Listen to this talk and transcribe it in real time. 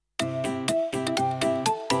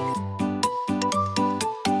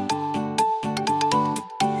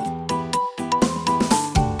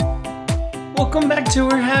Welcome back to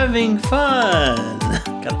We're Having Fun.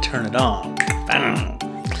 Gotta turn it on.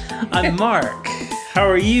 I'm Mark. How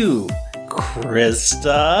are you,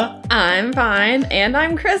 Krista? I'm fine, and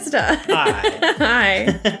I'm Krista.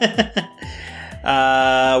 Hi.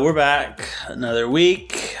 Hi. We're back. Another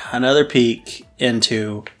week, another peek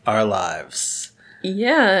into our lives.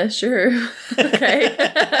 Yeah, sure. Okay.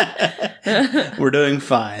 We're doing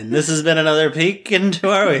fine. This has been another peek into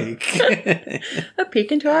our week. A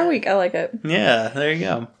peek into our week. I like it. Yeah, there you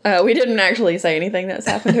go. We didn't actually say anything that's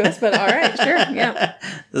happened to us, but all right, sure, yeah.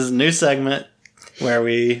 This is a new segment where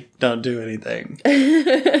we don't do anything.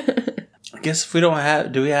 I guess if we don't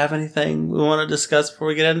have... Do we have anything we want to discuss before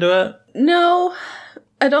we get into it? No,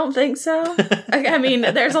 I don't think so. I mean,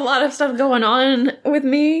 there's a lot of stuff going on with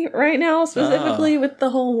me right now, specifically with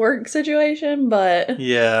the whole work situation, but...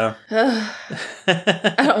 Yeah.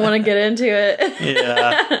 I don't want to get into it.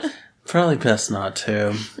 Yeah. Probably best not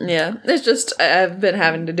to. Yeah, it's just, I've been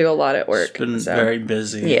having to do a lot at work. It's been very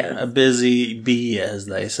busy. Yeah. A busy bee, as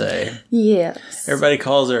they say. Yes. Everybody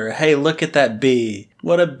calls her, hey, look at that bee.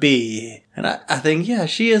 What a bee. And I think, yeah,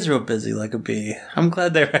 she is real busy like a bee. I'm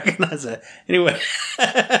glad they recognize it. Anyway.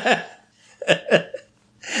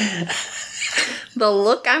 The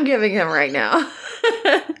look I'm giving him right now.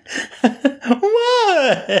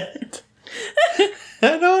 What? I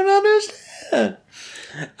don't understand.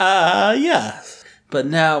 Yeah. But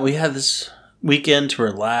now we have this weekend to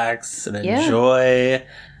relax and enjoy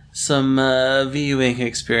some viewing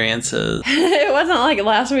experiences. It wasn't like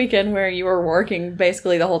last weekend where you were working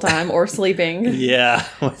basically the whole time or sleeping. Yeah.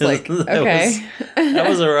 Like, okay. That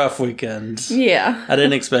was a rough weekend. Yeah. I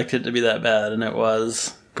didn't expect it to be that bad, and it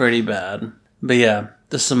was pretty bad. But yeah,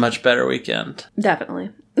 this is a much better weekend.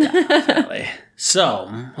 Definitely. Definitely.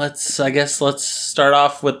 So, let's start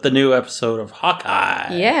off with the new episode of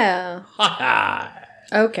Hawkeye. Yeah. Hawkeye.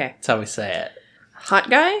 Okay. That's how we say it. Hot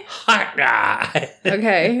guy? Hawkeye.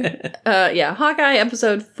 Okay. Yeah, Hawkeye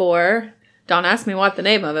episode 4. Don't ask me what the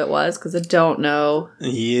name of it was, because I don't know.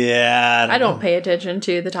 Yeah. I don't pay attention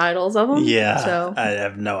to the titles of them. Yeah. So I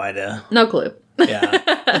have no idea. no clue.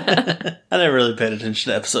 Yeah. I never really paid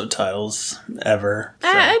attention to episode titles, ever. So.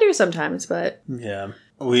 I do sometimes, but... Yeah.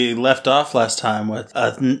 We left off last time with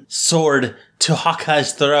a sword to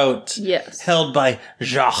Hawkeye's throat. Yes. Held by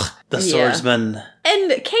Jacques, the swordsman.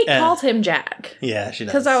 And Kate called him Jack. Yeah, she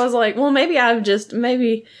does. Because I was like, well, maybe I've just...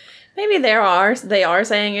 Maybe they are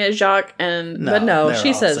saying it Jacques, but no,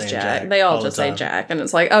 she says Jack. They all just say Jack. And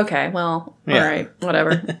it's like, okay, well, all right,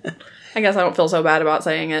 whatever. I guess I don't feel so bad about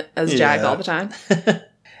saying it as Jack all the time.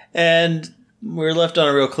 And we're left on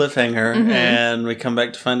a real cliffhanger, and we come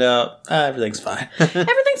back to find out everything's fine.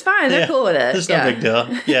 Everything's fine. They're cool with it. There's no big deal.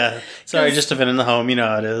 Yeah. Sorry, just event in the home. You know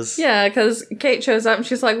how it is. Yeah, because Kate shows up and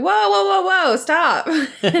she's like, whoa, stop.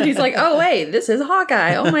 And he's like, oh, wait, this is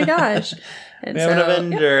Hawkeye. Oh, my gosh. And we have an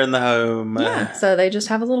Avenger in the home. Yeah, so they just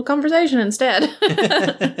have a little conversation instead.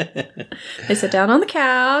 They sit down on the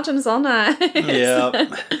couch and it's all nice.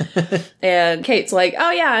 Yep. And Kate's like,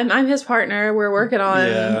 oh yeah, I'm his partner. We're working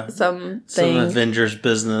on some Avengers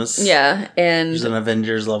business. Yeah, and... There's an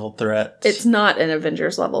Avengers level threat. It's not an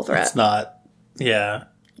Avengers level threat. It's not. Yeah.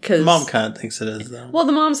 Because Mom kind of thinks it is, though. Well,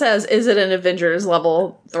 the mom says, is it an Avengers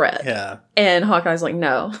level threat? Yeah. And Hawkeye's like,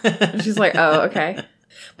 no. And she's like, oh, okay.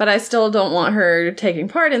 But I still don't want her taking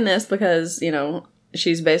part in this because, you know,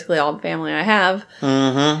 she's basically all the family I have.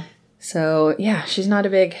 Mm-hmm. So, yeah, she's not a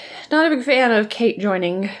big fan of Kate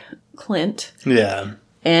joining Clint. Yeah.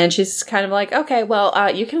 And she's kind of like, okay,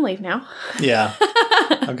 well, you can leave now. Yeah.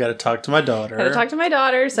 I've got to talk to my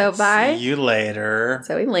daughter. So bye. See you later.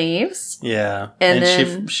 So he leaves. Yeah. And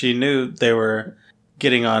then she knew they were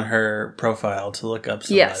getting on her profile to look up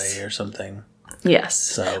somebody or something. Yes.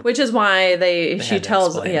 So, which is why they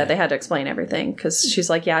had to explain everything. Because she's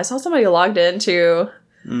like, yeah, I saw somebody logged into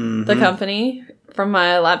the company from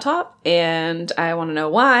my laptop, and I want to know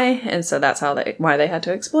why. And so that's why they had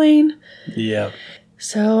to explain. Yeah.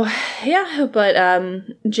 So, yeah, but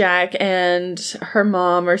Jack and her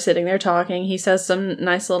mom are sitting there talking. He says some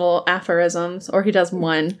nice little aphorisms, or he does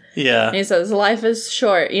one. Yeah. And he says, life is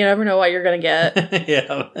short. You never know what you're going to get.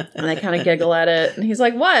 Yeah. And they kind of giggle at it. And he's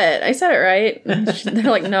like, what? I said it right. And they're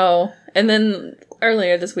like, no. And then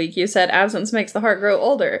earlier this week, you said absence makes the heart grow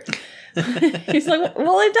older. He's like,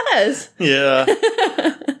 well, it does. Yeah.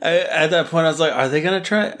 At that point, I was like, are they going to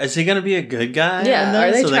try? Is he going to be a good guy? Yeah.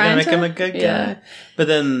 Are they so trying they're going to make him a good guy? guy? But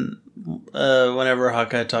then whenever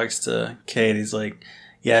Hawkeye talks to Kate, he's like,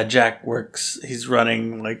 yeah, Jack works. He's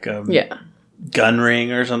running like a gun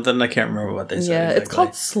ring or something. I can't remember what they said. Yeah, exactly. It's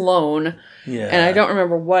called Sloan. Yeah. And I don't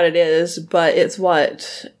remember what it is, but it's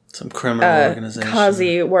what some criminal organization.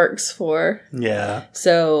 Kazi works for. Yeah.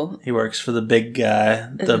 So he works for the big guy,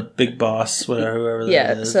 the big boss, whoever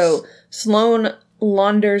that is. So Sloan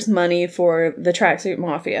launders money for the Tracksuit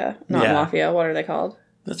Mafia. Not Mafia, what are they called?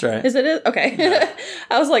 That's right. Is it? Okay. Yeah.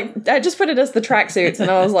 I was like, I just put it as the Tracksuits,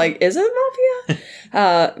 and I was like, is it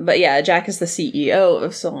Mafia? But yeah, Jack is the CEO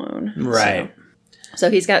of Sloan. Right.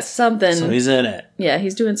 So he's got something. So he's in it. Yeah,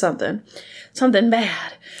 he's doing something. Something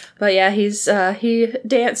bad. But yeah, he slow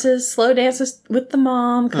dances with the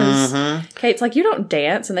mom, because Kate's like, you don't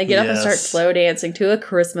dance, and they get up and start slow dancing to a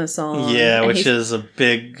Christmas song. Yeah, which is a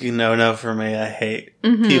big no-no for me. I hate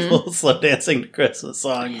people slow dancing to Christmas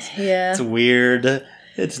songs. Yeah. It's weird.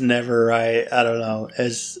 It's never right. I don't know.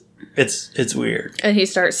 It's weird. And he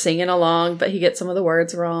starts singing along, but he gets some of the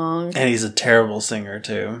words wrong. And he's a terrible singer,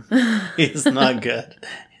 too. He's not good.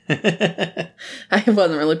 I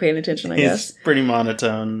wasn't really paying attention, I guess. He's pretty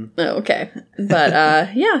monotone. Oh, okay.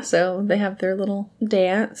 But, yeah, so they have their little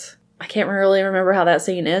dance. I can't really remember how that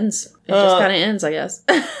scene ends. It just kind of ends, I guess.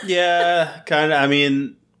 Yeah, kind of. I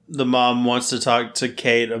mean, the mom wants to talk to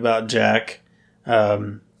Kate about Jack,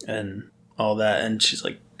 and all that, and she's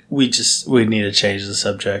like, we need to change the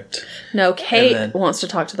subject. No, Kate wants to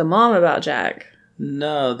talk to the mom about Jack.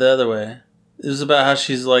 No, the other way. It was about how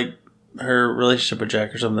she's like, her relationship with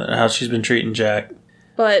Jack or something, how she's been treating Jack.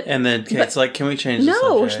 And then Kate's like, can we change the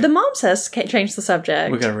subject? No, the mom says change the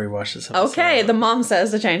subject. We gotta rewatch this episode. Okay, the mom says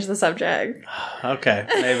to change the subject. Okay,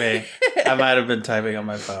 maybe. I might have been typing on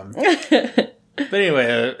my phone. But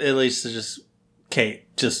anyway, at least it's just Kate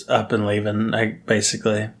just up and leaving,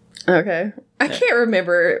 basically. Okay. I can't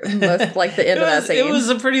remember most, like, the end of that scene. It was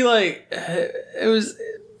a pretty, like,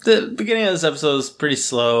 the beginning of this episode was pretty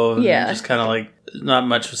slow. And just kind of, like, not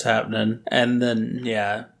much was happening. And then,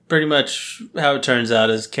 pretty much how it turns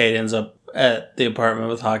out is Kate ends up at the apartment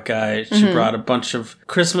with Hawkeye. She brought a bunch of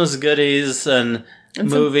Christmas goodies and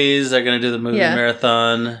movies. They're going to do the movie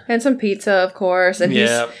marathon. And some pizza, of course. And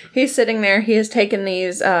he's sitting there. He has taken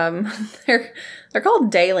these, they're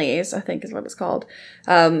called dailies, I think is what it's called.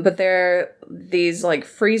 But they're these like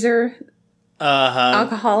freezer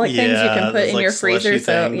alcoholic things you can put in your freezer.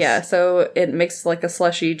 So it makes like a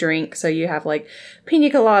slushy drink. So you have like pina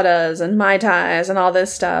coladas and Mai Tais and all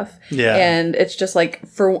this stuff. Yeah. And it's just like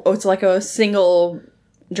it's like a single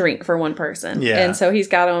drink for one person. Yeah. And so he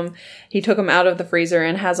took them out of the freezer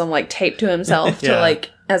and has them like taped to himself to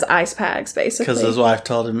like as ice packs, basically. Because his wife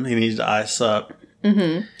told him he needed to ice up.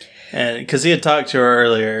 Mm-hmm. And because he had talked to her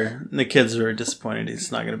earlier, and the kids were disappointed he's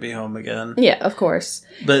not going to be home again. Yeah, of course.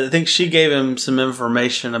 But I think she gave him some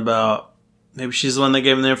information about, maybe she's the one that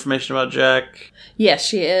gave him the information about Jack. Yes,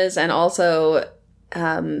 she is. And also,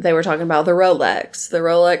 they were talking about the Rolex. The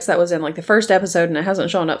Rolex that was in like the first episode, and it hasn't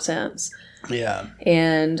shown up since. Yeah.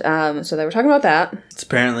 And so they were talking about that. It's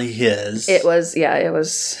apparently his. It was,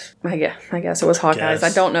 I guess it was Hawkeye's. I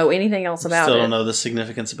don't know anything else about it. Still don't know the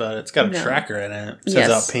significance about it. It's got a tracker in it. It sends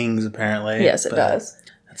out pings, apparently. Yes, it does.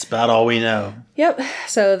 That's about all we know. Yep.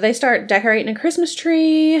 So they start decorating a Christmas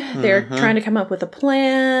tree. They're trying to come up with a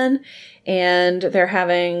plan. And they're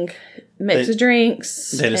having mixed drinks.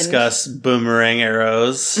 They discuss boomerang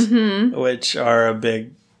arrows, which are a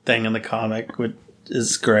big thing in the comic, which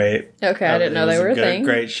is great. Okay, I didn't know they were a thing.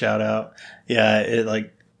 Great shout out. Yeah,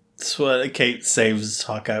 it's what Kate saves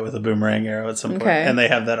Hawkeye with a boomerang arrow at some point. And they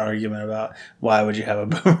have that argument about why would you have a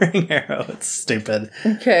boomerang arrow? It's stupid.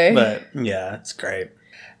 Okay. But yeah, it's great.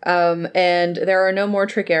 And there are no more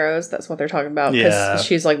trick arrows. That's what they're talking about. Because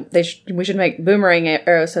she's like, we should make boomerang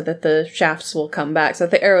arrows so that the shafts will come back, so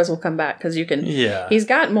that the arrows will come back. Because you can. Yeah. He's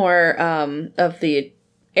got more of the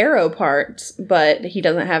arrow parts, but he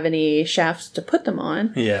doesn't have any shafts to put them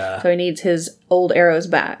on. Yeah. So he needs his old arrows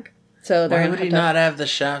back. So why would he not have the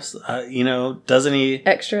shafts? Doesn't he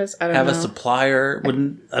extras? I don't know. Have a supplier?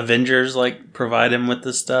 Wouldn't Avengers provide him with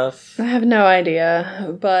the stuff? I have no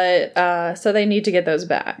idea, but so they need to get those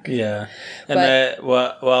back. Yeah, and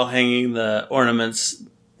while hanging the ornaments,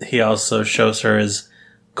 he also shows her his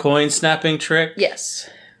coin snapping trick. Yes,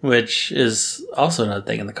 which is also another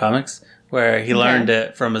thing in the comics where he learned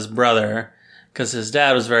it from his brother because his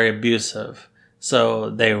dad was very abusive. So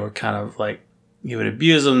they were kind of like. He would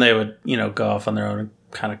abuse them. They would, go off on their own and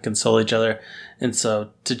kind of console each other. And so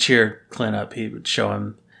to cheer Clint up, he would show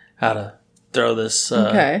him how to throw this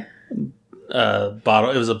bottle.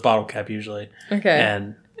 It was a bottle cap usually. Okay.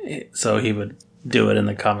 And so he would do it in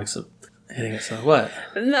the comics of hitting it. So what?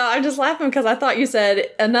 No, I'm just laughing because I thought you said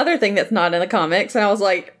another thing that's not in the comics. And I was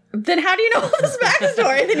like, then how do you know all this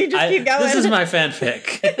backstory? Then you just keep going. This is my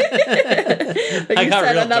fanfic. But you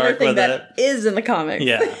said another thing that is in the comics.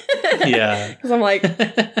 Yeah. Yeah. Because I'm like,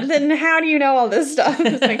 then how do you know all this stuff?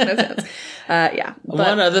 It makes no sense. Yeah. But,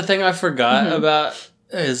 one other thing I forgot about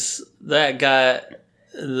is that guy,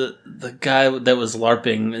 the guy that was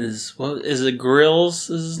LARPing is it Grills?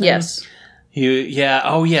 Is his name? Yes.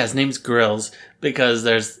 His name's Grills because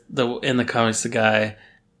there's in the comics the guy.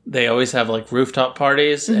 They always have like rooftop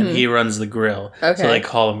parties, and he runs the grill. Okay. So they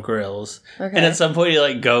call him Grills. Okay. And at some point, he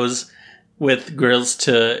like goes with Grills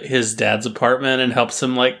to his dad's apartment and helps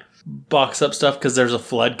him like box up stuff because there's a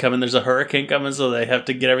flood coming, there's a hurricane coming, so they have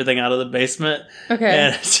to get everything out of the basement. Okay.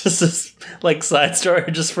 And it's just this like side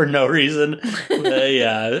story just for no reason.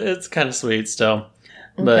 It's kind of sweet still.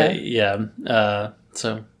 But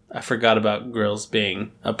so I forgot about Grills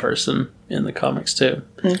being a person in the comics too.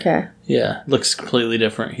 Okay. Yeah, looks completely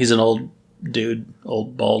different. He's an old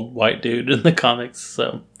bald white dude in the comics,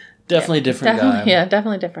 so definitely different guy. Yeah,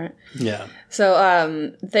 definitely different. Yeah.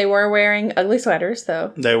 So they were wearing ugly sweaters,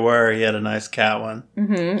 though. They were. He had a nice cat one.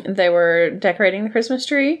 Mm-hmm. They were decorating the Christmas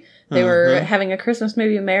tree. They were having a Christmas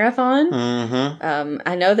movie marathon. Mm-hmm.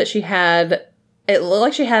 I know that it looked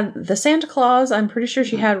like she had the Santa Claus. I'm pretty sure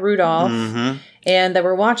she had Rudolph. Mm-hmm. And they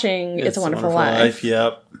were watching It's a Wonderful Life.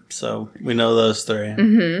 Yep. So we know those three.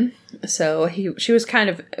 Mm-hmm. So she was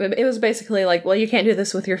it was basically like, well, you can't do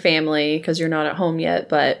this with your family because you're not at home yet,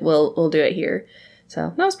 but we'll do it here.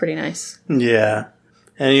 So that was pretty nice. Yeah.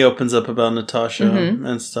 And he opens up about Natasha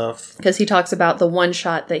and stuff. Because he talks about the one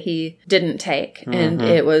shot that he didn't take. And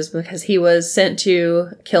it was because he was sent to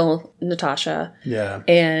kill Natasha. Yeah.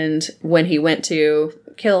 And when he went to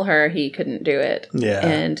kill her, he couldn't do it. Yeah.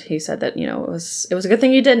 And he said that, it was a good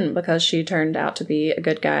thing he didn't because she turned out to be a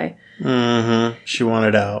good guy. Mm-hmm. She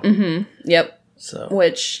wanted out. Mm-hmm. Yep. So,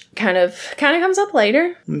 which kind of comes up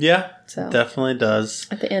later. Yeah, definitely does.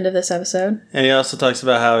 At the end of this episode. And he also talks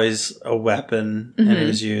about how he's a weapon and he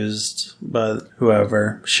was used by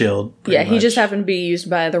whoever, S.H.I.E.L.D. Yeah, he just happened to be used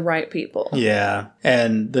by the right people. Yeah,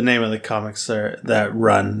 and the name of the comics that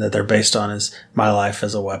they're based on is My Life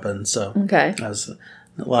as a Weapon. So that's a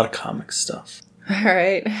lot of comic stuff. All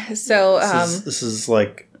right, so this is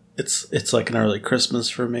like it's like an early Christmas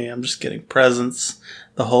for me. I'm just getting presents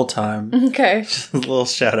the whole time. Okay. Just little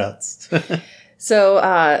shout outs.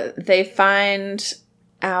 So they find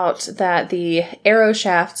out that the arrow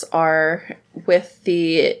shafts are with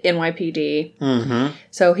the NYPD. Mm-hmm.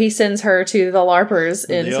 So he sends her to the LARPers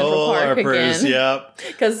in Central Park again. Yep.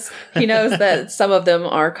 Because he knows that some of them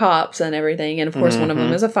are cops and everything. And of course, one of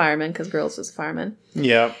them is a fireman because Grills is a fireman.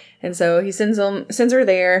 Yep. And so he sends her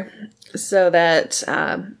there so that...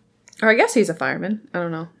 or I guess he's a fireman. I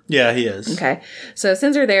don't know. Yeah, he is. Okay. So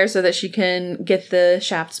sends her there so that she can get the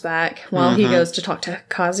shafts back while he goes to talk to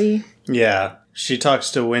Kazi. Yeah. She talks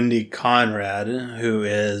to Wendy Conrad, who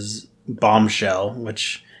is Bombshell,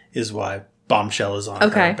 which is why Bombshell is on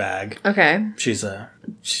her bag. Okay. She's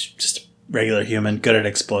just a regular human, good at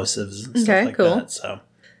explosives and stuff like that.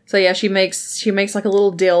 So yeah, she makes like a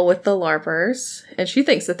little deal with the LARPers, and she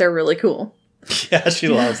thinks that they're really cool. Yeah, she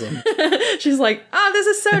loves them. She's like, "Oh, this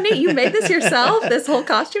is so neat! You made this yourself. This whole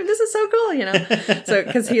costume. This is so cool." So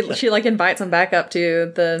because she like invites them back up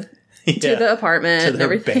to the apartment, to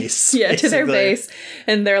their base, to their base,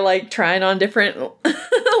 and they're like trying on different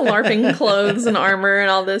LARPing clothes and armor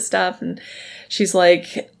and all this stuff. And she's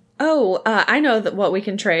like, "Oh, I know what we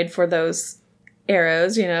can trade for those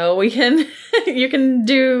arrows. You can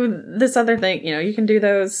do this other thing. You can do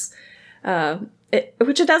those."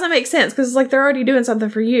 Which it doesn't make sense because it's like they're already doing something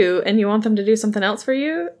for you and you want them to do something else for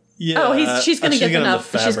you. Yeah. Oh, she's going to get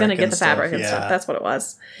enough. She's going to get the fabric and stuff. That's what it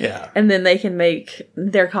was. Yeah. And then they can make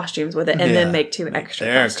their costumes with it and then make two extra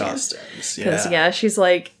costumes. Because, she's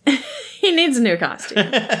like, he needs a new costume.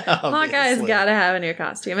 Hawkeye's got to have a new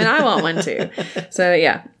costume. And I want one too. So,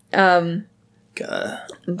 yeah. Gotta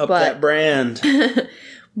up that brand.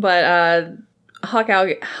 But,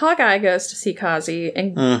 Hawkeye goes to see Kazi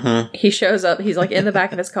and he shows up. He's like in the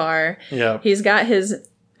back of his car. Yeah. He's got his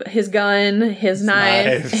gun, his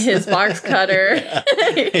knife, his box cutter.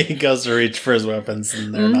 He goes to reach for his weapons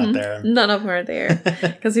and they're not there. None of them are there.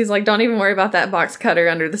 Because he's like, don't even worry about that box cutter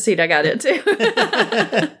under the seat. I got it too.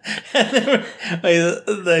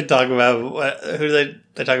 They talk about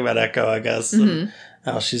they talk about Echo, I guess. And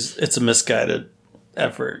how it's a misguided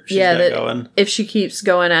effort she's got going. If she keeps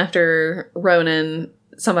going after Ronan,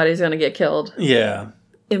 somebody's going to get killed. Yeah.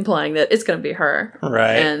 Implying that it's going to be her.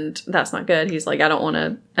 Right. And that's not good. He's like, I don't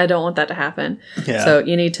want that to happen. Yeah. So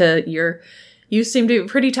you seem to be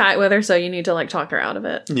pretty tight with her, so you need to like talk her out of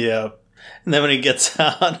it. Yeah. And then when he gets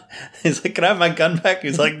out, he's like, can I have my gun back?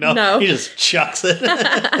 He's like, no. He just chucks it.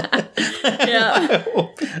 Yeah.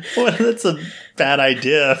 Well, that's a bad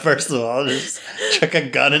idea, first of all. Just chuck a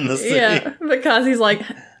gun in the city. Yeah, because he's like,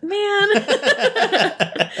 man,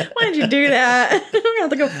 why'd you do that? I'm going to have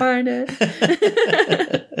to go find it.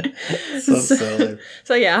 So silly.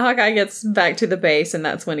 So yeah, Hawkeye gets back to the base, and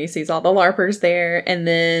that's when he sees all the LARPers there. And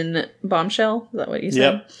then Bombshell, is that what you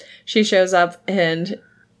said? Yep. She shows up, and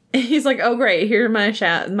he's like, oh great, here are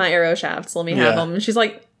my arrow shafts. Let me have them. And she's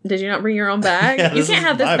like, did you not bring your own bag? Yeah, you can't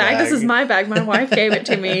have this bag. This is my bag. My wife gave it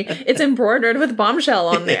to me. It's embroidered with Bombshell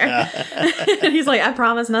on there. Yeah. And he's like, I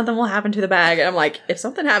promise nothing will happen to the bag. And I'm like, if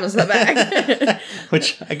something happens to the bag.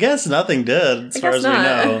 Which I guess nothing did, as far as we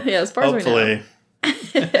know. Yeah, as far as we know.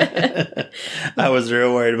 Hopefully. I was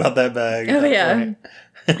real worried about that bag. Oh, yeah.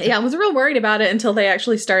 Yeah, I was real worried about it until they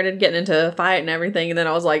actually started getting into a fight and everything. And then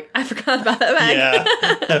I was like, I forgot about that bag.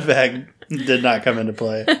 Yeah, that bag did not come into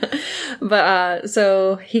play. But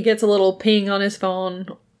so he gets a little ping on his phone,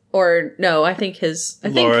 or no, I think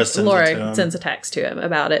Laura sends a text to him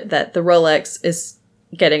about it, that the Rolex is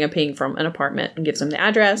getting a ping from an apartment, and gives him the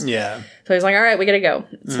address. Yeah. So he's like, all right, we gotta go.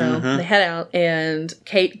 So they head out, and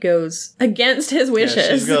Kate goes against his wishes.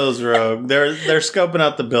 Yeah, she goes rogue. They're scoping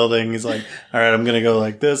out the building. He's like, all right, I'm gonna go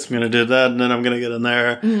like this, I'm gonna do that, and then I'm gonna get in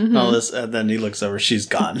there, and all this, and then he looks over, she's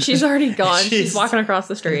gone. She's already gone. She's walking across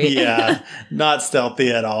the street. Yeah. Not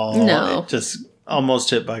stealthy at all. No. Just almost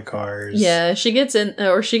hit by cars. Yeah, she gets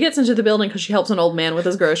into the building because she helps an old man with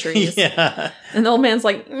his groceries. Yeah. And the old man's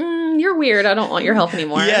like, you're weird. I don't want your help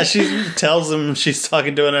anymore. Yeah, she tells him she's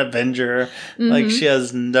talking to an Avenger. Like, she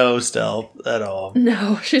has no stealth at all.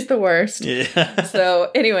 No, she's the worst. Yeah. So,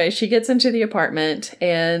 anyway, she gets into the apartment,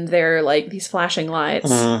 and there are, like, these flashing lights.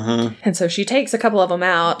 And so she takes a couple of them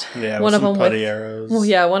out. Yeah, one of them putty arrows. Well,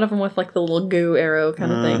 yeah, one of them with, like, the little goo arrow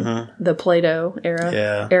kind of thing. The Play-Doh arrow.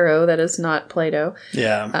 Yeah. Arrow that is not Play-Doh.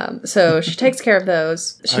 Yeah. So she takes care of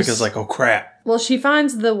those. She's like, oh, crap. Well, she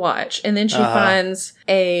finds the watch, and then she finds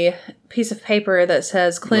a piece of paper that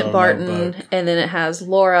says Clint Barton, notebook. And then it has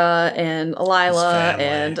Laura and Lila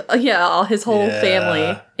and all his whole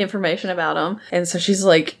family information about him. And so she's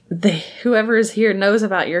like, whoever is here knows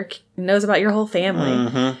about your whole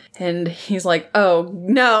family. And he's like, oh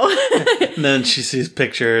no. And then she sees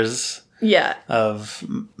pictures. Yeah. Of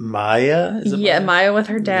Maya? Is it Maya? Maya with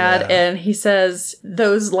her dad. Yeah. And he says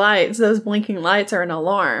those blinking lights are an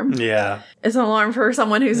alarm. Yeah. It's an alarm for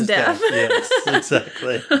someone who's deaf. Yes,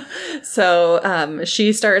 exactly. So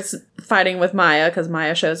she starts fighting with Maya because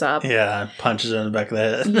Maya shows up. Yeah, punches her in the back of the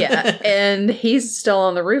head. Yeah, and he's still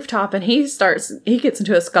on the rooftop, and he gets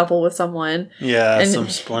into a scuffle with someone. Yeah, and some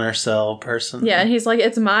Splinter Cell person. Yeah, and he's like,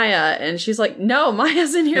 it's Maya. And she's like, no,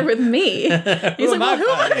 Maya's in here with me. He's like, well, who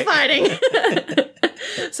am I fighting?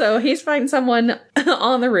 So he's fighting someone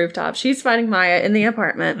on the rooftop. She's fighting Maya in the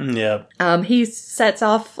apartment. Yep. He sets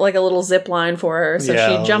off like a little zip line for her. So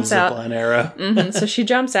she jumps out. Zip line arrow. So she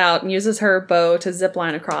jumps out and uses her bow to zip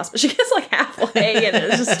line across. But she gets like halfway and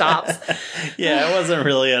it just stops. Yeah, it wasn't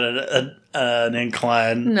really at an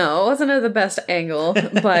incline. No, it wasn't at the best angle.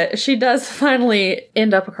 But she does finally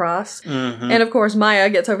end up across. And of course, Maya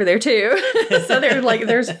gets over there too. So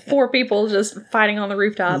there's 4 people just fighting on the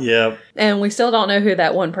rooftop. Yep. And we still don't know who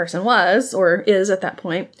that one person was or is at that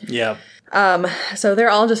point. Yep. So they're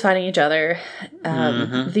all just fighting each other.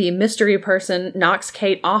 The mystery person knocks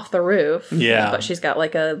Kate off the roof. Yeah. But she's got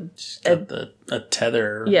like a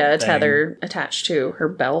tether. Yeah, a tether attached to her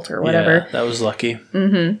belt or whatever. Yeah, that was lucky.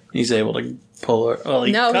 He's able to pull her. Well,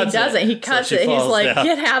 he doesn't. He cuts it. He's like,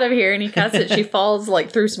 get out of here. And he cuts it. She falls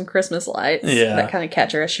like through some Christmas lights that kind of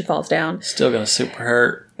catch her as she falls down. Still gonna super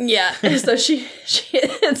hurt. Yeah. So she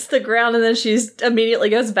hits the ground and then she immediately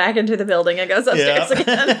goes back into the building and goes upstairs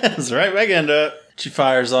again. It's right back into it. She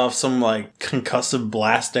fires off some like concussive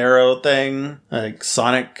blast arrow thing, like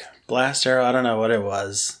sonic blast arrow. I don't know what it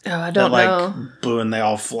was. Oh, I don't know. Like blew and they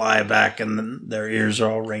all fly back and then their ears are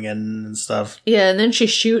all ringing and stuff. Yeah, and then she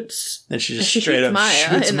shoots. And she just straight up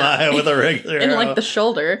shoots Maya with a regular arrow. In like the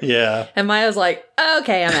shoulder. Yeah. And Maya's like,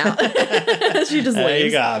 okay, I'm out. She just leaves.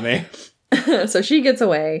 You got me. So she gets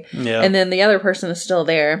away. Yeah. And then the other person is still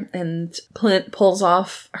there. And Clint pulls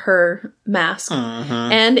off her mask.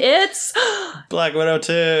 And it's Black Widow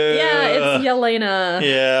 2. Yeah, it's Yelena.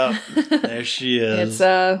 Yeah. There she is.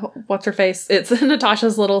 It's what's her face? It's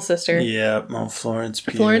Natasha's little sister. Yeah, Florence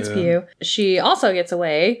Pugh. Florence Pugh. She also gets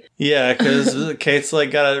away. Yeah, because Kate's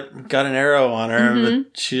like got an arrow on her,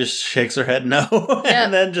 but she just shakes her head no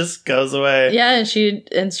and then just goes away. Yeah, and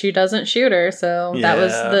she doesn't shoot her, so that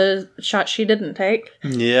was the shot she didn't take.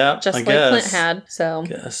 Yeah, just like Clint had. So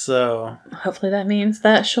guess so. Hopefully that means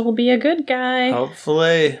that she'll be a good guy.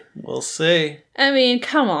 Hopefully, we'll see. I mean,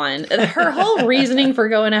 come on. Her whole reasoning for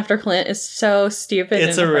going after Clint is so stupid.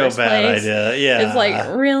 It's a real bad idea. Yeah. It's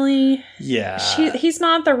like, really? Yeah. He's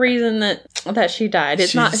not the reason that she died.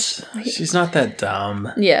 She's not that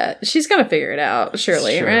dumb. Yeah. She's going to figure it out,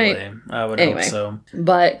 surely, right? I would hope so.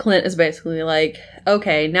 But Clint is basically like,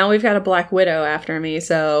 okay, now we've got a Black Widow after me,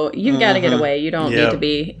 so you've got to get away. You don't need to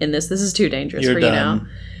be in this. This is too dangerous for you now.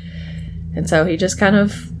 And so he just kind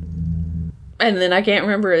of... And then I can't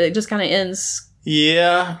remember. It just kind of ends.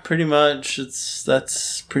 Yeah, pretty much.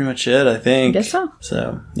 That's pretty much it, I think. I guess so.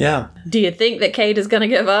 So, yeah. Do you think that Kate is going to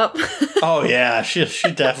give up? Oh, yeah. She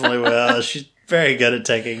definitely will. She's very good at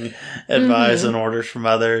taking advice and orders from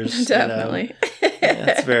others. Definitely.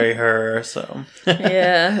 It's very her, so.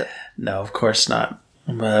 Yeah. No, of course not.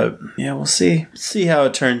 But, yeah, we'll see. See how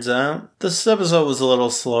it turns out. This episode was a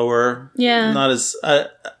little slower. Yeah. Not as... I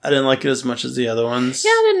didn't like it as much as the other ones.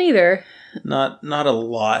 Yeah, I didn't either. Not a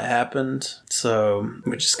lot happened, so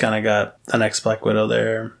we just kind of got the next Black Widow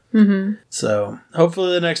there. Mm-hmm. So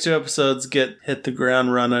hopefully the next 2 episodes hit the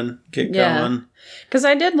ground running, going. Because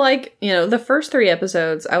I did like, the first 3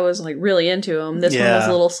 episodes, I was like really into them. This one was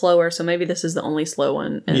a little slower, so maybe this is the only slow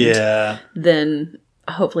one. And then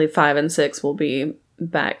hopefully 5 and 6 will be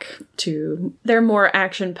back to their more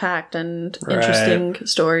action-packed and interesting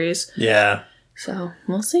stories. Yeah. So,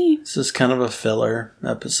 we'll see. This is kind of a filler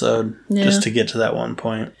episode, just to get to that one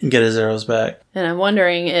point and get his arrows back. And I'm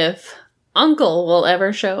wondering if Uncle will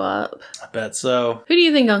ever show up. I bet so. Who do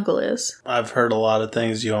you think Uncle is? I've heard a lot of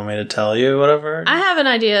things. You want me to tell you what I've heard? I have an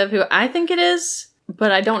idea of who I think it is,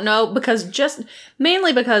 but I don't know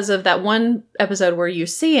mainly because of that one episode where you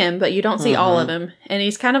see him, but you don't see all of him. And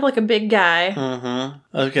he's kind of like a big guy.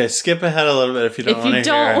 Mm-hmm. Okay, skip ahead a little bit if you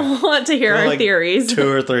don't want to hear our theories. 2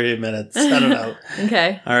 or 3 minutes. I don't know.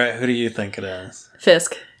 Okay. All right, who do you think it is?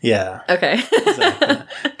 Fisk. Yeah. Okay.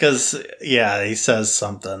 Because, he says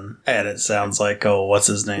something, and it sounds like, what's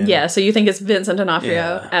his name? Yeah, so you think it's Vincent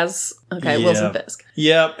D'Onofrio as, Wilson Fisk.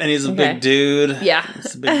 Yep, and he's a big dude. Yeah.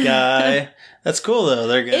 He's a big guy. That's cool, though.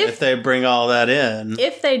 They're gonna, if they bring all that in.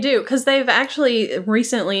 If they do, because they've actually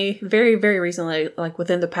recently, very, very recently, like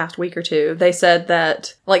within the past week or 2, they said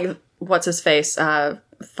that, like, what's his face?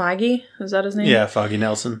 Feige? Is that his name? Yeah, Foggy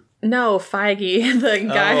Nelson. No, Feige, the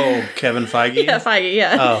guy. Oh, Kevin Feige? Yeah, Feige,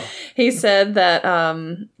 yeah. Oh. He said that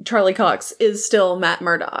Charlie Cox is still Matt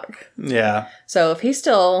Murdock. Yeah. So if he's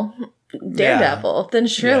still Daredevil, then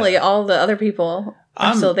surely all the other people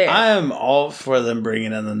are still there. I am all for them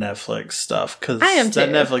bringing in the Netflix stuff, because that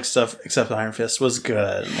Netflix stuff, except Iron Fist, was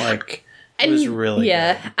good. Like, it was really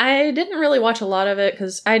good. I didn't really watch a lot of it,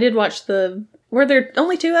 because I did watch were there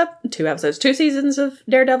only 2 episodes, 2 seasons of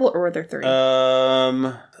Daredevil, or were there 3?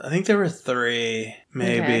 I think there were 3,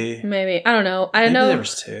 maybe. Okay, maybe. I don't know. I maybe know there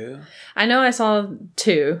was 2. I know I saw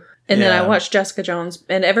 2, and then I watched Jessica Jones,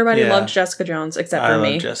 and everybody loved Jessica Jones except for me.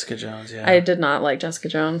 I loved Jessica Jones, yeah. I did not like Jessica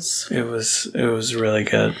Jones. It was really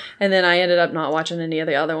good. And then I ended up not watching any of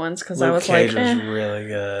the other ones, because I was Cage like, was really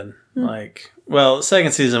good. Like, well,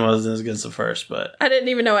 second season wasn't as good as the first, but... I didn't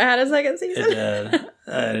even know it had a second season. It did.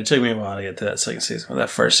 And it took me a while to get to that second season, but that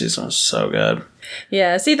first season was so good.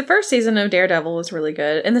 Yeah, see, the first season of Daredevil was really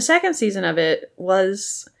good, and the second season of it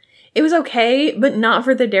was okay, but not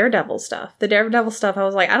for the Daredevil stuff. The Daredevil stuff, I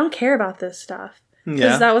was like, I don't care about this stuff.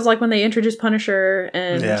 Because that was like when they introduced Punisher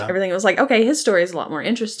and everything. It was like, okay, his story is a lot more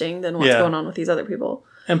interesting than what's going on with these other people.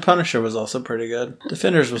 And Punisher was also pretty good.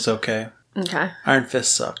 Defenders was okay. Okay. Iron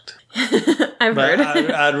Fist sucked. I've heard.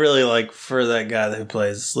 I'd really like for that guy who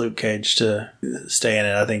plays Luke Cage to stay in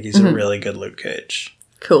it. I think he's a really good Luke Cage.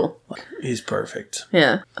 Cool. He's perfect.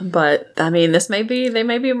 Yeah, but I mean, they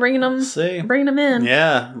may be bringing them in.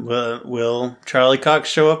 Yeah, will Charlie Cox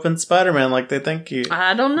show up in Spider-Man like they think he?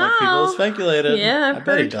 I don't know. Like people have speculated. Yeah, I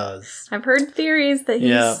bet he does. I've heard theories that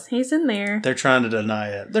he's in there. They're trying to deny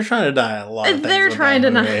it. They're trying to deny a lot of things. They're trying to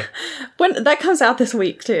deny. When that comes out this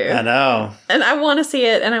week too. I know, and I want to see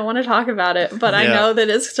it and I want to talk about it, but I know that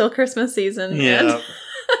it's still Christmas season. Yeah.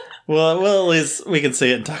 Well, at least we can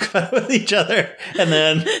see it and talk about it with each other, and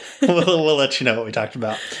then we'll let you know what we talked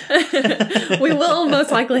about. We will most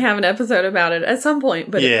likely have an episode about it at some point,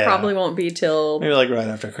 but it probably won't be till... Maybe like right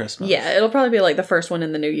after Christmas. Yeah, it'll probably be like the first one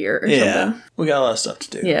in the new year or something. We got a lot of stuff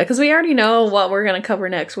to do. Yeah, because we already know what we're going to cover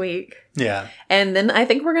next week. Yeah. And then I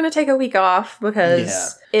think we're going to take a week off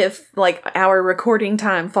because if like our recording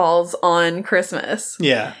time falls on Christmas.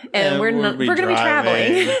 Yeah. And we're going to be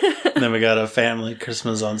traveling. And then we got a family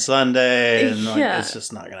Christmas on Sunday and it's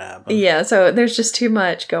just not going to happen. Yeah. So there's just too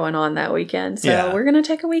much going on that weekend. So we're going to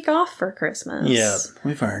take a week off for Christmas. Yeah.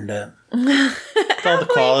 We've earned it. With all the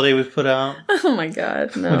quality we've put out. Oh my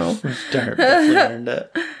God. No. We've definitely earned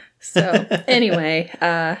it. So anyway,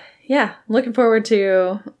 yeah, looking forward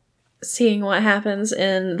to seeing what happens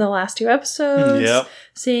in the last 2 episodes. Yep.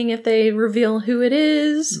 Seeing if they reveal who it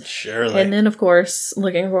is. Surely. And then, of course,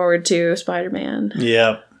 looking forward to Spider-Man.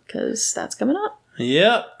 Yep. Because that's coming up.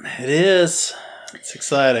 Yep, it is. It's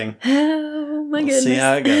exciting. Oh, my goodness. See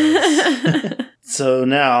how it goes. So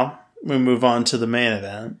now we move on to the main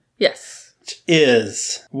event. Yes. Which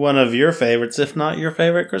is one of your favorites, if not your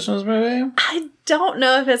favorite Christmas movie. I don't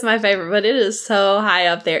know if it's my favorite, but it is so high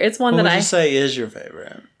up there. It's one what that would you say is your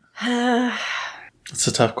favorite? It's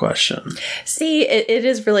a tough question. See, it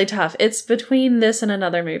is really tough. It's between this and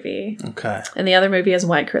another movie. Okay. And the other movie is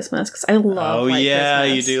White Christmas, because I love White Christmas. Oh, yeah,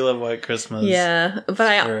 you do love White Christmas. Yeah, but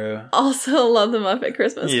I also love the Muppet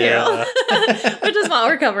Christmas Carol, which is what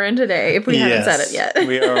we're covering today, if we haven't said it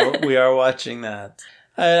yet. we are watching that.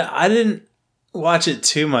 I didn't watch it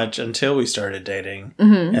too much until we started dating.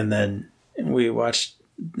 Mm-hmm. And then have we watched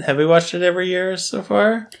it every year so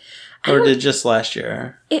far? Or did just last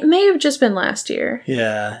year? It may have just been last year.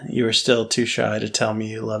 Yeah, you were still too shy to tell me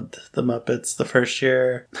you loved the Muppets the first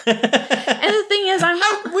year. And the thing is,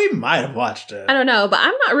 we might have watched it. I don't know, but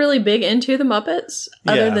I'm not really big into the Muppets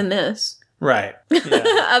other than this. Right.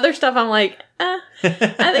 Yeah. Other stuff I'm like, I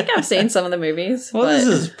think I've seen some of the movies. Well, this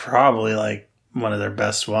is probably like one of their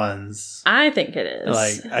best ones. I think it is.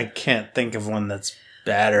 Like, I can't think of one that's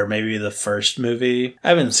bad, or maybe the first movie. I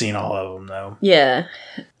haven't seen all of them, though. Yeah.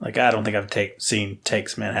 Like, I don't think I've seen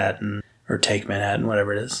Takes Manhattan, or Take Manhattan,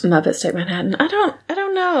 whatever it is. Muppets Take Manhattan. I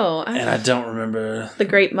don't know. And I don't remember... The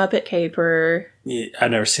Great Muppet Caper. Yeah, I've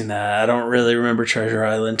never seen that. I don't really remember Treasure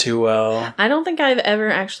Island too well. I don't think I've ever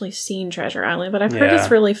actually seen Treasure Island, but I've heard it's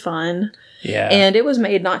really fun. Yeah. And it was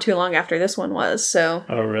made not too long after this one was, so...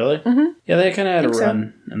 Oh, really? Mm-hmm. Yeah, they kind of had a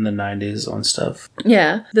run in the 90s on stuff.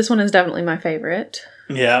 Yeah, this one is definitely my favorite.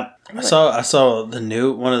 Yeah. I saw the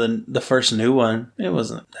new one of the first new one. It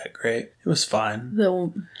wasn't that great. It was fine.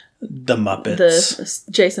 The Muppets.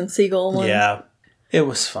 The Jason Segel one. Yeah. It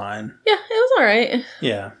was fine. Yeah, it was alright.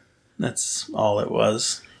 Yeah. That's all it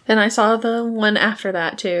was. And I saw the one after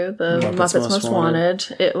that too, the Muppets Most Wanted.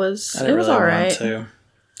 It was alright. It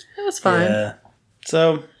was fine. Yeah.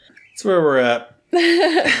 So that's where we're at.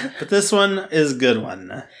 But this one is a good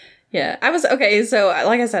one. Yeah, so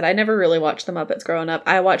like I said, I never really watched the Muppets growing up.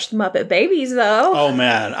 I watched the Muppet Babies, though. Oh,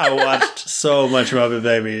 man. I watched so much Muppet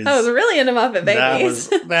Babies. I was really into Muppet Babies.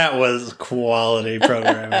 That was quality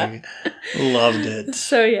programming. Loved it.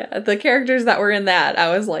 So, yeah, the characters that were in that,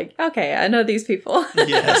 I was like, okay, I know these people.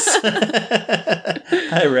 Yes.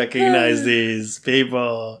 I recognize these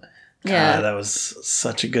people. Yeah. God, that was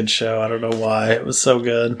such a good show. I don't know why. It was so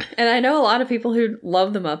good. And I know a lot of people who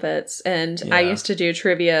love the Muppets. And I used to do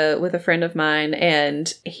trivia with a friend of mine.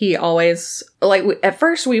 And he always, at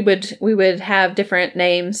first we would have different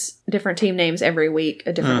team names every week,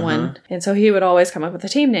 a different one. And so he would always come up with a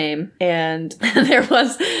team name. And there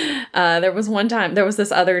was one time, there was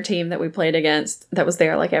this other team that we played against that was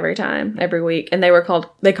there every week. And they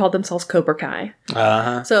called themselves Cobra Kai.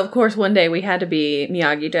 Uh-huh. So of course one day we had to be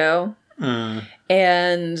Miyagi-Do.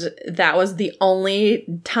 And that was the only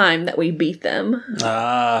time that we beat them.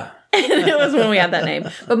 And it was when we had that name.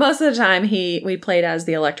 But most of the time we played as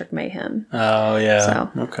the Electric Mayhem. Oh, yeah.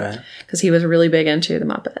 So, okay. Because he was really big into the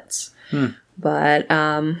Muppets. But,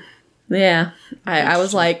 yeah. I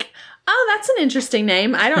was like, oh, that's an interesting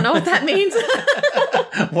name. I don't know what that means.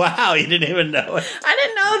 Wow, you didn't even know it. I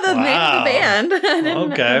didn't know the name of the band.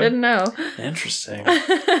 I didn't know. Interesting.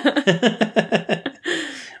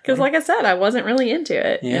 Because like I said, I wasn't really into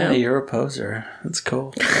it. Yeah, you're a poser. That's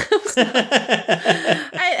cool.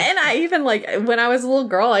 I even, when I was a little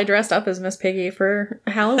girl, I dressed up as Miss Piggy for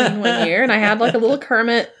Halloween one year. And I had, a little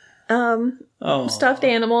Kermit stuffed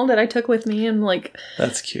animal that I took with me and,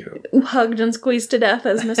 that's cute. Hugged and squeezed to death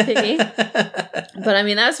as Miss Piggy. But, I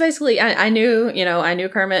mean, that's basically, I knew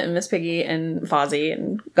Kermit and Miss Piggy and Fozzie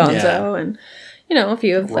and Gonzo and, a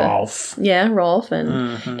few of Rolf. Rolf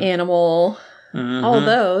and Animal. All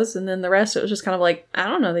those, and then the rest, it was just kind of I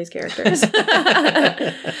don't know these characters.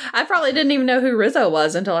 I probably didn't even know who Rizzo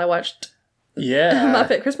was until I watched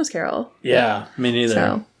Muppet Christmas Carol. Yeah, me neither.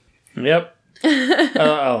 So. Yep.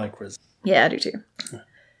 I like Rizzo. Yeah, I do too.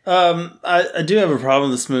 I do have a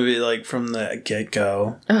problem with this movie, from the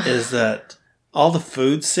get-go, is that all the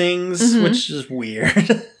food sings, which is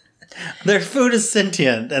weird. Their food is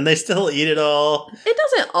sentient, and they still eat it all. It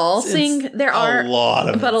doesn't all sing. There are a lot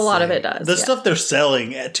of it, but a lot of it does. The stuff they're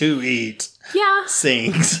selling to eat,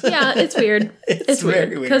 sings. Yeah, it's weird. It's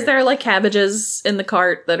weird because there are cabbages in the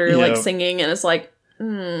cart that are singing, and it's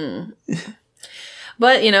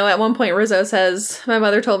But, at one point Rizzo says, my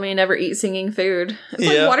mother told me to never eat singing food. It's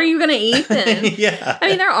like, what are you going to eat then? Yeah. I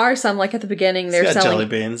mean, there are some, like at the beginning, they're selling jelly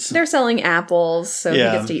beans. They're selling apples, so he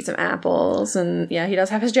gets to eat some apples. And he does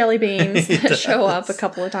have his jelly beans that show up a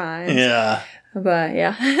couple of times. Yeah. But,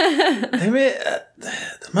 They made,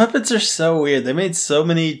 the Muppets are so weird. They made so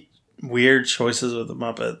many weird choices with the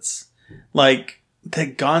Muppets. Like,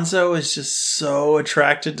 that Gonzo is just so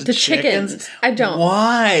attracted to chickens. I don't.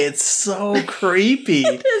 Why? It's so creepy.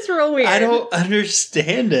 It is real weird. I don't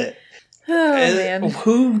understand it. Oh, man.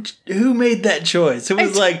 Who made that choice? It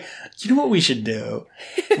was like, you know what we should do?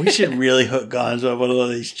 We should really hook Gonzo up with one of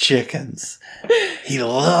these chickens. He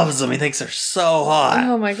loves them. He thinks they're so hot.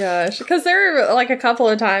 Oh my gosh. Because there are like a couple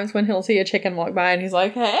of times when he'll see a chicken walk by and he's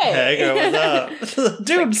like, hey. Hey, girl, what's up?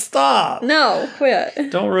 Dude, stop. No,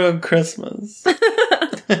 quit. Don't ruin Christmas.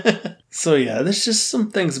 So yeah, there's just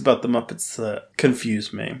some things about the Muppets that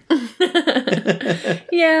confuse me.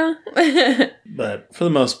 Yeah. But for the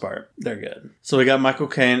most part, they're good. So we got Michael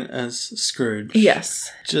Caine as Scrooge.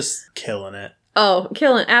 Yes. Just killing it. Oh,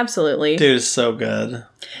 killing, absolutely. Dude is so good.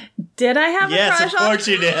 Did I have a crush on... Yes, of course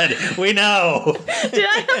you did. We know. Did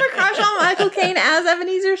I have a crush on Michael Caine as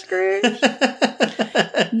Ebenezer Scrooge?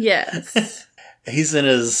 Yes. He's in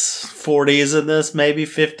his 40s in this, maybe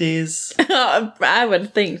 50s. I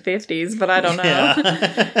would think 50s, but I don't know.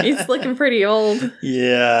 Yeah. He's looking pretty old.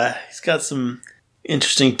 Yeah, he's got some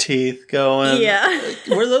interesting teeth going. Yeah.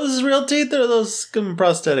 Were those real teeth or are those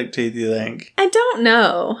prosthetic teeth, you think? I don't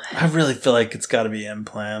know. I really feel like it's got to be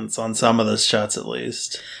implants on some of those shots at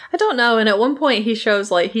least. I don't know. And at one point he shows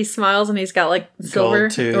like he smiles and he's got like silver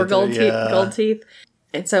or gold teeth.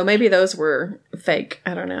 And so maybe those were fake.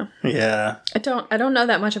 I don't know. Yeah. I don't know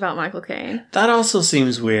that much about Michael Caine. That also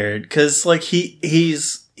seems weird because like he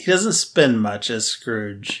doesn't spend much as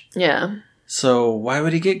Scrooge. Yeah. So why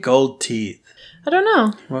would he get gold teeth? I don't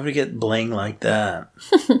know. Why would he get bling like that?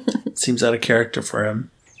 Seems out of character for him.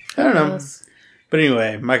 I don't know. But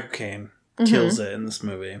anyway, Michael Caine kills it in this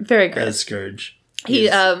movie. Very good. As Scrooge. He's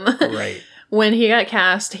great. When he got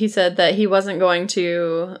cast, he said that he wasn't going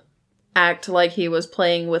to act like he was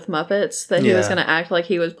playing with Muppets, that he was going to act like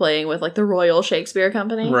he was playing with like the Royal Shakespeare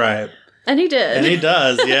Company. Right. And he did. And he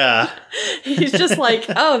does, yeah. He's just like,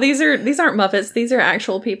 oh, these aren't Muppets. These are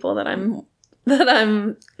actual people that I'm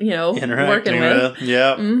working with.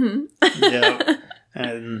 Yeah. Mm-hmm. Yeah.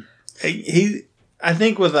 And I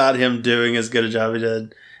think without him doing as good a job he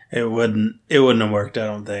did, it wouldn't have worked, I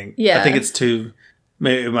don't think. Yeah. I think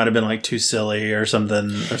maybe it might have been like too silly or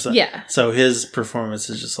something. Yeah. So his performance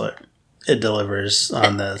is just like, it delivers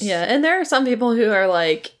on this. Yeah. And there are some people who are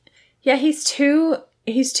like, yeah, he's too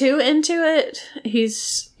into it.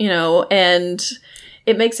 He's, and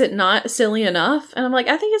it makes it not silly enough. And I'm like,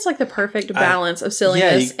 I think it's like the perfect balance of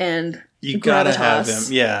silliness and you gotta have him.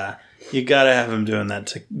 Yeah. You gotta have him doing that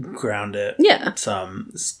to ground it. Yeah.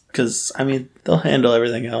 Because, they'll handle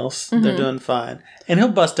everything else. Mm-hmm. They're doing fine. And he'll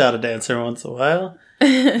bust out a dance every once in a while.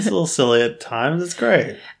 It's a little silly at times. It's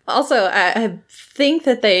great. Also, I think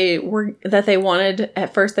that they wanted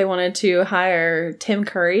to hire Tim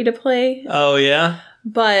Curry to play. Oh, yeah?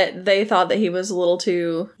 But they thought that he was a little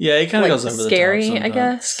too... Yeah, he kind of goes over the top scary, I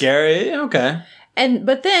guess. Scary? Okay.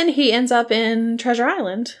 But then he ends up in Treasure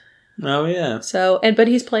Island. Oh, yeah. But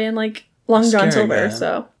he's playing like Long John Silver,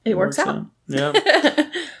 so it works out. Yeah.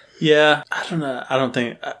 Yeah, I don't know. I don't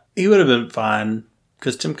think... he would have been fine,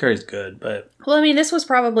 because Tim Curry's good, but... Well, this was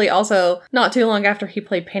probably also not too long after he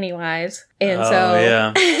played Pennywise. And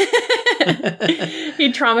yeah.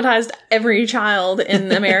 He traumatized every child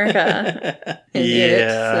in America.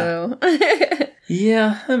 Yeah,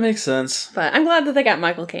 that makes sense. But I'm glad that they got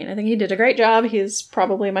Michael Caine. I think he did a great job. He's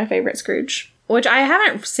probably my favorite Scrooge. Which I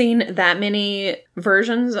haven't seen that many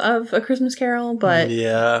versions of A Christmas Carol, but...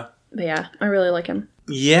 Yeah. But yeah, I really like him.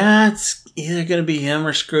 Yeah, it's either going to be him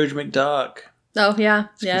or Scrooge McDuck. Oh, yeah.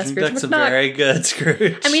 Scrooge McDuck's a very good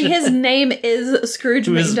Scrooge. His name is Scrooge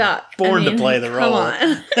McDuck. Born to play the role. Come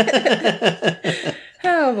on.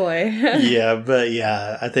 Oh, boy. Yeah, but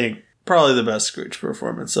yeah, I think probably the best Scrooge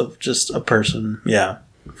performance of just a person. Yeah,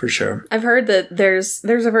 for sure. I've heard that there's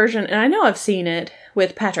a version, and I know I've seen it,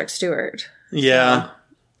 with Patrick Stewart. Yeah. So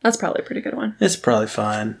that's probably a pretty good one. It's probably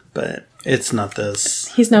fine, but it's not this.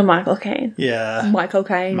 He's no Michael Caine. Yeah. Michael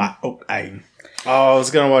Caine. Michael Caine. Oh, I was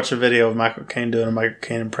going to watch a video of Michael Caine doing a Michael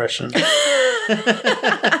Caine impression.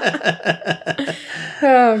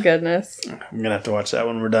 Oh, goodness. I'm going to have to watch that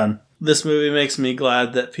when we're done. This movie makes me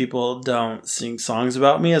glad that people don't sing songs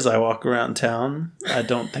about me as I walk around town. I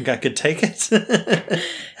don't think I could take it.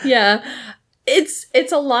 Yeah.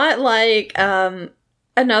 It's a lot like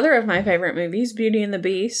another of my favorite movies, Beauty and the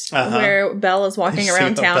Beast, where Belle is walking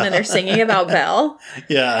around town and they're singing about Belle.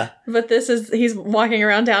 Yeah. But he's walking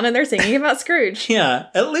around town and they're singing about Scrooge. Yeah.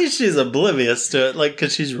 At least she's oblivious to it, like,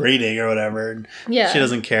 because she's reading or whatever. And she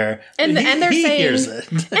doesn't care. And they're saying, hears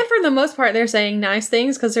it. And for the most part, they're saying nice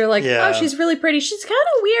things because they're like, oh, she's really pretty. She's kind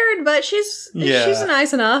of weird, but she's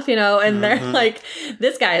nice enough, and they're like,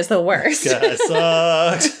 this guy is the worst. This guy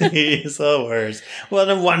sucks. He's the worst. Well,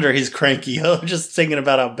 no wonder he's cranky. Just thinking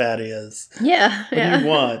about how bad he is. Yeah. What do you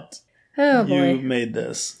want? Oh, boy. You made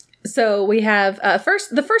this. So we have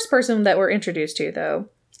the first person that we're introduced to, though,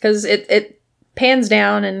 because it pans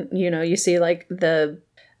down and, you see like the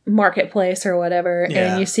marketplace or whatever,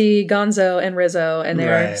 and you see Gonzo and Rizzo, and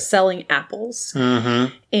they're selling apples.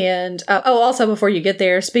 Mm-hmm. And, also before you get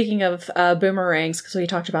there, speaking of boomerangs, because we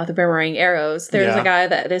talked about the boomerang arrows, there's a guy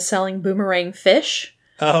that is selling boomerang fish.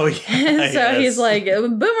 Oh, yeah. And so he's like,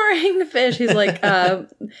 boomerang the fish. He's like,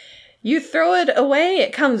 you throw it away,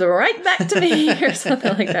 it comes right back to me, or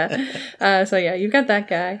something like that. So yeah, you've got that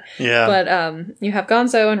guy. Yeah. But you have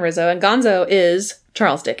Gonzo and Rizzo, and Gonzo is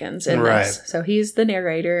Charles Dickens in this. So he's the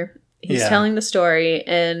narrator. He's telling the story,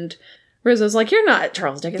 and Rizzo's like, "You're not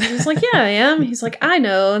Charles Dickens." He's like, "Yeah, I am." He's like, "I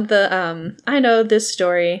know this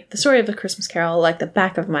story, the story of the Christmas Carol, like the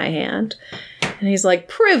back of my hand." And he's like,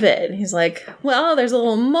 "Prove it." And he's like, "Well, there's a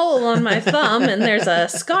little mole on my thumb and there's a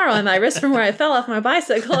scar on my wrist from where I fell off my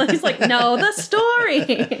bicycle." And he's like, "No, the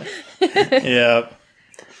story." Yeah.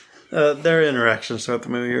 Their interactions throughout the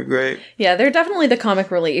movie are great. Yeah, they're definitely the comic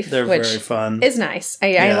relief. They're very fun. It's nice.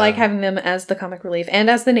 I like having them as the comic relief and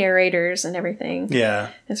as the narrators and everything.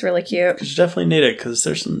 Yeah. It's really cute. You definitely need it because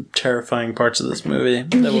there's some terrifying parts of this movie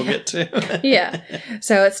that we'll get to. Yeah.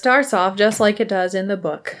 So it starts off just like it does in the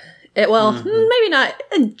book. Maybe not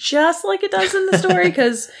just like it does in the story,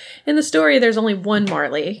 because in the story there's only one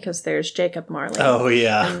Marley, because there's Jacob Marley. Oh,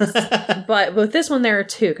 yeah. But with this one there are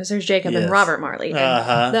two, because there's Jacob and Robert Marley.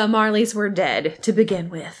 And the Marleys were dead to begin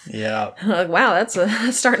with. Yeah. Wow, that's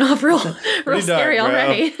starting off real scary dark,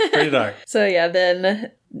 already. Pretty dark. So yeah,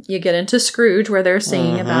 then you get into Scrooge, where they're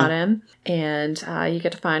singing about him, and you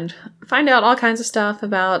get to find out all kinds of stuff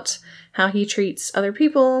about how he treats other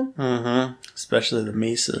people. Mm-hmm. Especially the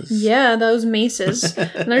Mises. Yeah, those Mises.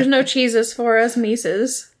 There's no cheeses for us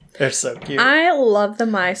Mises. They're so cute. I love the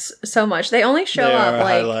mice so much. They only show up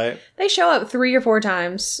highlight. They show up 3 or 4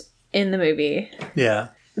 times in the movie. Yeah.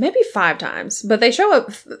 Maybe 5 times, but they show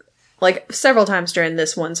up like several times during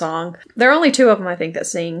this one song. There are only 2 of them, I think, that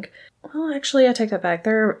sing. Well, actually, I take that back.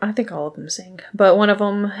 I think all of them sing, but one of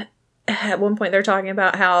them, at one point, they're talking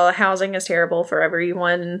about how housing is terrible for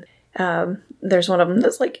everyone. There's one of them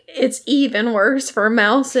that's like, it's even worse for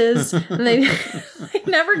mouses. And they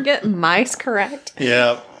never get mice correct.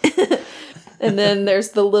 Yeah. And then there's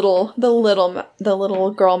the little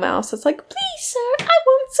girl mouse that's like, "Please, sir, I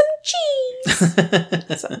want some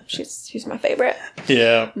cheese." So she's my favorite.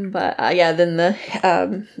 Yeah. But then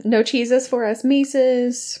the no cheeses for us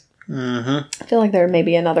Mises. Mm-hmm. I feel like there may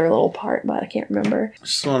be another little part, but I can't remember.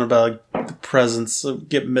 Just one about the presents of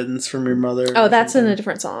get mittens from your mother. Oh, that's in a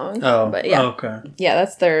different song. Oh, but yeah. Okay. Yeah,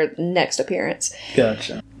 that's their next appearance.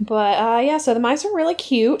 Gotcha. But so the mice are really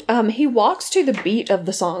cute. He walks to the beat of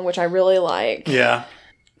the song, which I really like. Yeah.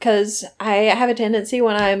 Because I have a tendency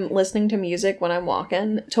when I'm listening to music when I'm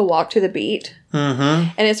walking to walk to the beat.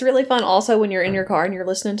 Mm-hmm. And it's really fun also when you're in your car and you're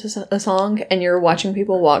listening to a song and you're watching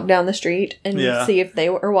people walk down the street and see if they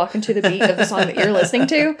are walking to the beat of the song that you're listening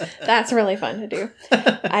to. That's really fun to do.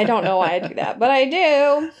 I don't know why I do that, but I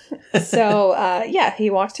do. So, he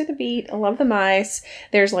walks to the beat. I love the mice.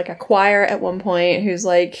 There's like a choir at one point who's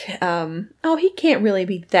like, he can't really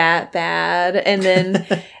be that bad. And then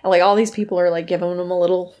like all these people are like giving him a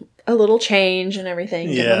little change and everything,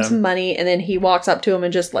 give him some money, and then he walks up to him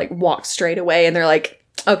and just like walks straight away, and they're like,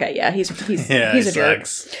 okay, yeah, he's a jerk.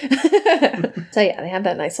 So yeah, they have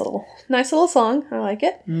that nice little song. I like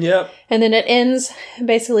it. Yep. And then it ends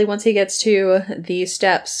basically once he gets to the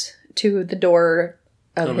steps to the door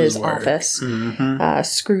of his office. Mm-hmm.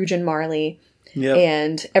 Scrooge and Marley. Yep.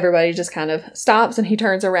 And everybody just kind of stops and he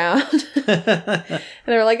turns around. And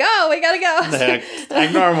they're like, "Oh, we gotta go."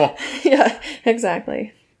 Act normal. Yeah,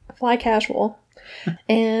 exactly. Fly casual.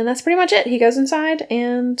 And that's pretty much it. He goes inside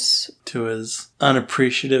and... to his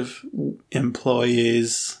unappreciative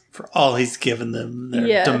employees for all he's given them,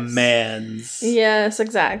 their demands. Yes,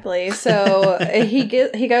 exactly. So he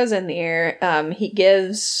goes in there. He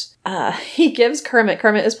gives Kermit.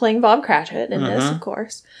 Kermit is playing Bob Cratchit in this, of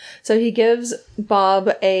course. So he gives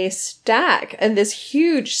Bob a stack, and this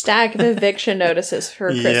huge stack of eviction notices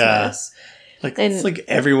for Christmas. It's like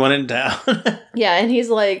everyone in town. Yeah, and he's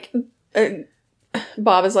like,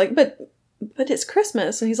 Bob is like, but it's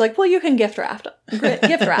Christmas. And he's like, well, you can gift wrap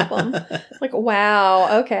them. Like,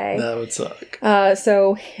 wow, okay. That would suck.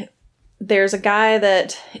 So there's a guy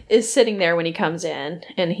that is sitting there when he comes in,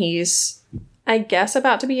 and he's, I guess,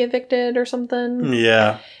 about to be evicted or something.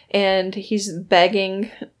 Yeah. And he's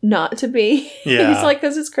begging not to be. Yeah. He's like,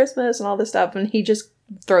 because it's Christmas and all this stuff, and he just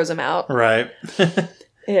throws him out. Right.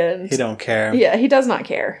 And he don't care. Yeah, he does not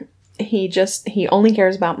care. He only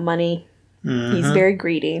cares about money. Mm-hmm. He's very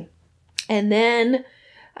greedy. And then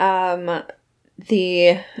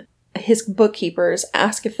his bookkeepers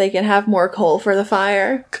ask if they can have more coal for the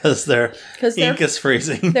fire. Because their ink is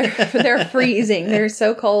freezing. They're freezing. They're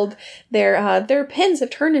so cold. Their pens have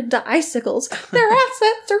turned into icicles. Their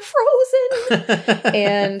assets are frozen.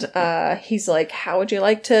 And he's like, how would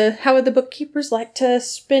the bookkeepers like to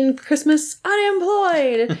spend Christmas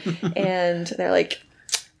unemployed? And they're like,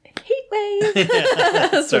 heat wave.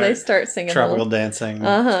 Yeah, so they start singing tropical dancing.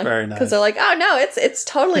 Very nice. Because they're like, oh no, it's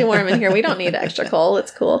totally warm in here. We don't need extra coal.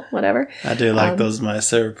 It's cool. Whatever. I do like those mice.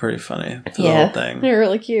 They were pretty funny. The whole thing. They're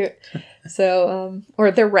really cute. So,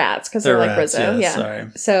 or they're rats because they're like rats, Rizzo. Yeah. Sorry.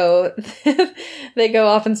 So they go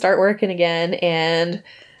off and start working again, and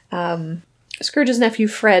Scrooge's nephew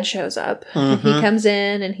Fred shows up. Mm-hmm. He comes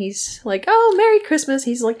in and he's like, "Oh, Merry Christmas!"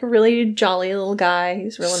 He's like a really jolly little guy.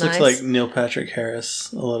 He's really nice. Looks like Neil Patrick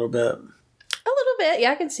Harris a little bit. A little bit,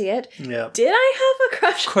 yeah, I can see it. Yeah. Did I have a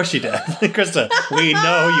crush? Of course you did, Krista. We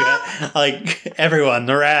know you had, like, everyone,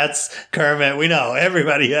 the rats, Kermit. We know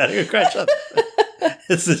everybody had a crush on.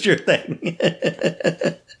 This is your thing.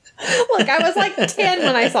 Look, I was like 10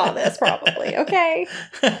 when I saw this, probably. Okay.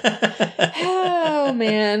 Oh,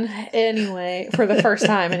 man. Anyway, for the first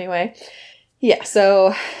time, anyway. Yeah,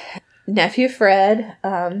 so nephew Fred,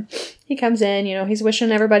 he comes in, he's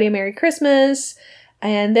wishing everybody a Merry Christmas.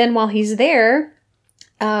 And then while he's there,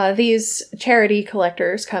 these charity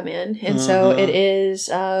collectors come in. And so it is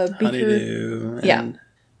Beaker. Honeydew and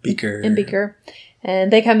Beaker. And Beaker.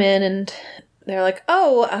 And they come in and they're like,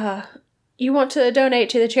 oh, you want to donate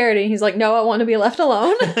to the charity? And he's like, no, I want to be left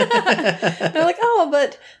alone. They're like, oh,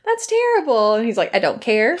 but that's terrible. And he's like, I don't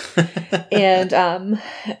care. And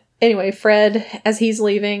anyway, Fred, as he's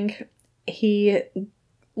leaving, he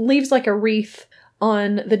leaves like a wreath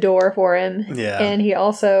on the door for him. Yeah. And he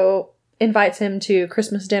also invites him to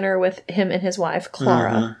Christmas dinner with him and his wife,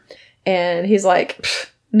 Clara. Mm-hmm. And he's like,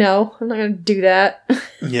 no, I'm not going to do that.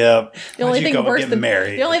 Yeah. The only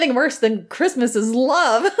thing worse than Christmas is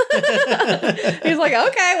love. He's like,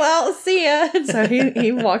 okay, well, see ya. And so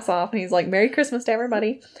he walks off and he's like, Merry Christmas to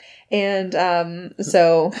everybody. And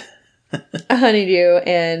so Honeydew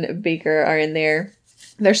and Beaker are in there.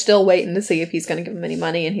 They're still waiting to see if he's going to give them any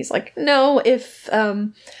money. And he's like, no, if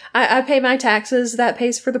I pay my taxes, that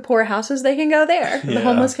pays for the poor houses, they can go there. Yeah. The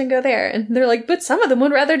homeless can go there. And they're like, but some of them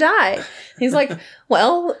would rather die. He's like,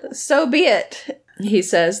 well, so be it. He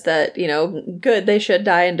says that, good, they should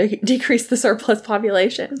die and decrease the surplus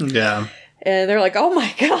population. Yeah. And they're like, oh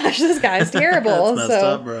my gosh, this guy's terrible. That's messed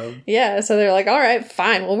up, bro. Yeah, so they're like, all right,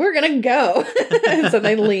 fine. Well, we're going to go. And so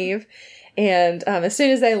they leave. And as soon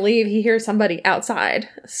as they leave, he hears somebody outside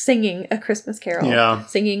singing a Christmas carol. Yeah.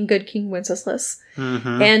 Singing Good King Wenceslas.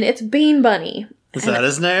 Mm-hmm. And it's Bean Bunny. Is that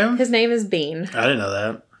his name? His name is Bean. I didn't know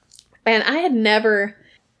that. And I had never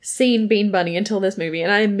seen Bean Bunny until this movie,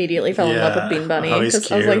 and I immediately fell in love with Bean Bunny. Oh, he's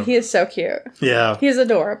cute. I was like, he is so cute. Yeah. He's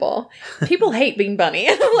adorable. People hate Bean Bunny.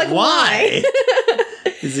 And I'm like, why?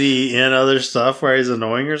 Is he in other stuff where he's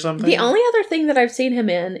annoying or something? The only other thing that I've seen him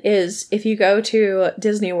in is if you go to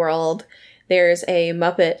Disney World, there's a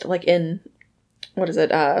Muppet, like in,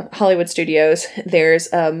 Hollywood Studios, there's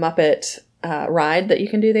a Muppet ride that you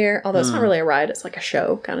can do there. Although it's not really a ride, it's like a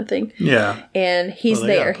show kind of thing. Yeah. And he's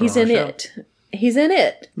there. He's in it. He's in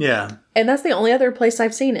it. Yeah. And that's the only other place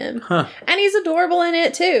I've seen him. Huh. And he's adorable in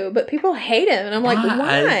it too, but people hate him. And I'm like,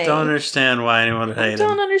 why? I don't understand why anyone would hate him. I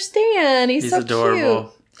don't understand. He's so adorable.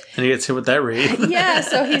 Cute. And he gets hit with that wreath. Yeah,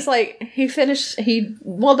 so he's like,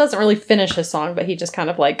 doesn't really finish his song, but he just kind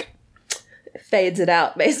of like fades it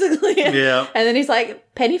out, basically. Yeah. And then he's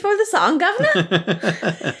like, penny for the song,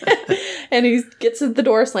 governor? And he gets the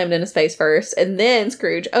door slammed in his face first. And then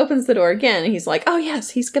Scrooge opens the door again. And he's like, oh,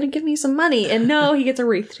 yes, he's going to give me some money. And no, he gets a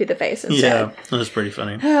wreath to the face instead. Yeah, that was pretty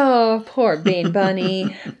funny. Oh, poor Bean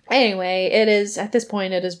Bunny. Anyway, at this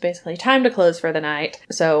point, it is basically time to close for the night.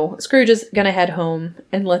 So Scrooge is going to head home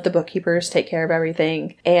and let the bookkeepers take care of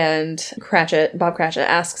everything. And Bob Cratchit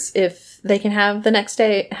asks if they can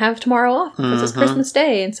have tomorrow off because it's Christmas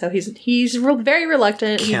Day. And so he's very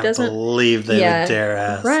reluctant. He doesn't believe they would dare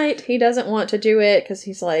ask. Right. He doesn't want to do it because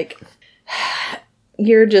he's like,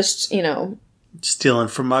 you're just, Stealing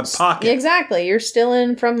from my pocket. Exactly. You're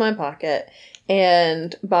stealing from my pocket.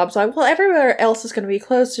 And Bob's like, well, everywhere else is going to be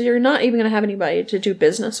closed, so you're not even going to have anybody to do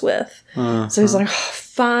business with. So he's like, oh,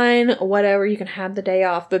 fine, whatever, you can have the day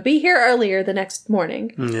off, but be here earlier the next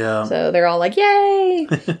morning. Yeah. So they're all like, yay!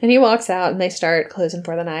 And he walks out, and they start closing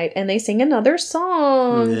for the night, and they sing another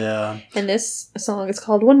song. Yeah. And this song is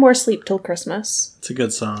called One More Sleep Till Christmas. It's a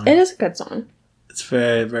good song. It is a good song. It's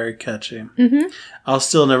very, very catchy. Mm-hmm. I'll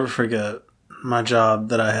still never forget my job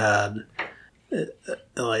that I had.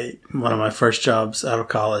 Like one of my first jobs out of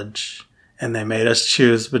college, and they made us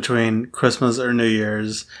choose between Christmas or New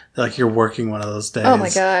Year's. They're like, you're working one of those days. Oh my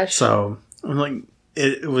gosh. So I'm like,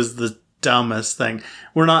 it was the dumbest thing.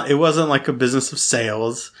 It wasn't like a business of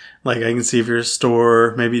sales. Like, I can see if you're a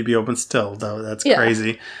store, maybe you'd be open still, though. That's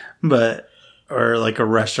crazy. Or like a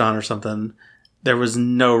restaurant or something. There was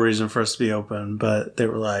no reason for us to be open, but they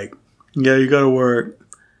were like, yeah, you go to work.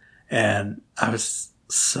 And I was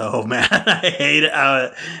so mad. I hate it.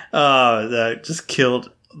 That just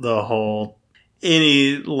killed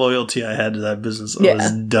any loyalty I had to that business. I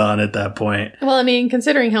was done at that point. Well, I mean,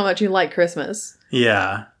 considering how much you like Christmas.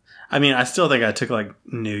 Yeah. I mean, I still think I took like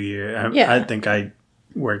New Year. I think I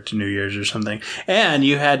worked New Year's or something. And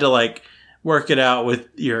you had to like work it out with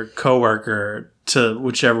your coworker to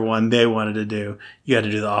whichever one they wanted to do. You had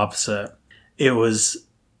to do the opposite. It was...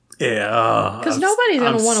 Yeah, because nobody's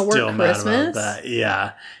going to want to work Christmas. That.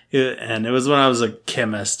 Yeah, and it was when I was a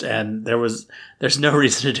chemist, and there's no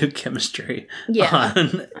reason to do chemistry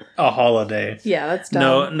on a holiday. Yeah, that's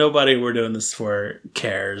dumb. Nobody we're doing this for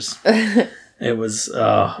cares. It was.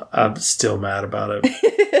 I'm still mad about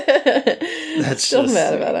it. That's still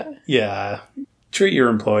mad about it. Yeah, treat your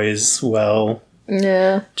employees well.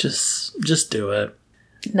 Yeah, just do it.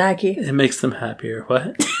 Nike. It makes them happier.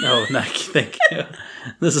 What? Oh, Nike, thank you.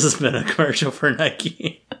 This has been a commercial for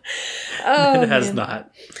Nike. Oh, it has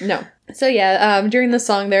not. No. So yeah, during the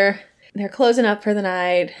song they're closing up for the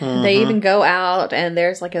night. They even go out, and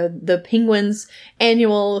there's like the Penguins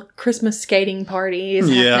annual Christmas skating party is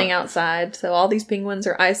happening outside. So all these penguins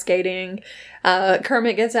are ice skating.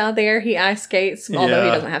 Kermit gets out there, he ice skates, although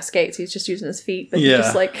he doesn't have skates, he's just using his feet, but he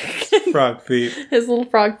just like frog feet. His little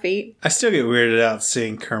frog feet. I still get weirded out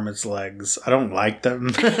seeing Kermit's legs. I don't like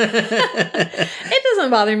them. It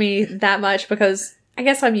doesn't bother me that much because I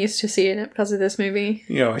guess I'm used to seeing it because of this movie.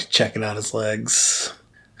 You're always checking out his legs.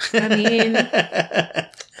 I mean,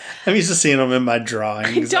 I'm used to seeing them in my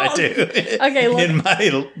drawings. I do. Okay, look, in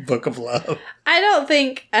my book of love. I don't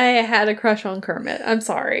think I had a crush on Kermit. I'm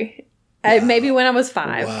sorry. Wow. Maybe when I was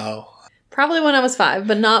 5. Wow. Probably when I was 5,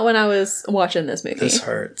 but not when I was watching this movie. This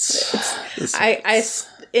hurts.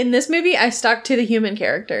 In this movie, I stuck to the human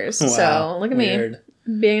characters. Wow. So look at me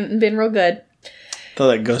being real good. I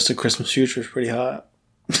thought that Ghost of Christmas Future was pretty hot.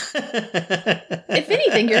 If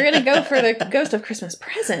anything, you're going to go for the Ghost of Christmas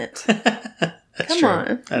Present. Come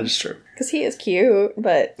on. That is true. Because he is cute,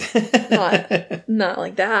 but not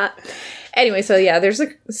like that. Anyway, so yeah, there's a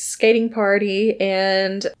skating party,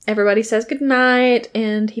 and everybody says goodnight,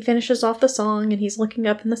 and he finishes off the song, and he's looking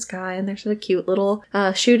up in the sky, and there's a cute little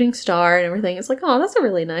shooting star and everything. It's like, oh, that's a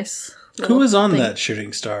really nice Who was on that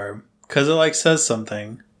shooting star? Because it like says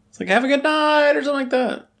something. It's like, have a good night, or something like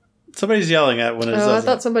that. Somebody's yelling at when it says I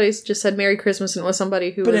thought somebody just said Merry Christmas, and it was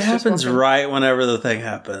somebody who But was it happens right whenever the thing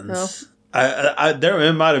happens. Oh.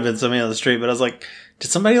 It might have been somebody on the street, but I was like, did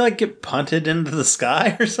somebody like get punted into the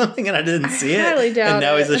sky or something and I didn't see it? I highly doubt it. And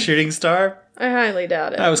now he's a shooting star? I highly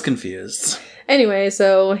doubt it. I was confused. Anyway,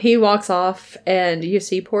 so he walks off and you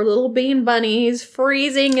see poor little Bean Bunny. He's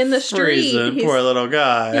freezing in the street. Poor little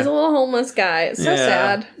guy. He's a little homeless guy. It's so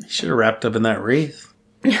sad. He should have wrapped up in that wreath.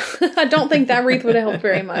 I don't think that wreath would have helped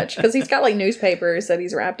very much because he's got like newspapers that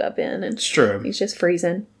he's wrapped up in. And it's true. He's just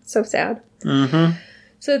freezing. So sad. Mm-hmm.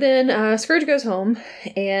 So then Scrooge goes home,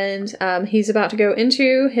 and he's about to go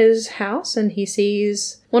into his house, and he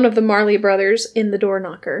sees one of the Marley brothers in the door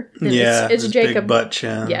knocker. And it's Jacob. Big butt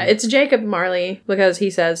chin. Yeah, it's Jacob Marley, because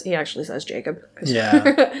he actually says Jacob.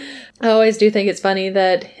 Yeah. I always do think it's funny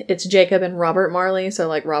that it's Jacob and Robert Marley, so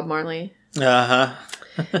like Rob Marley. Uh-huh.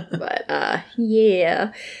 But,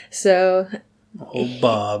 yeah. So... Old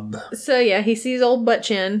Bob. So yeah, he sees old butt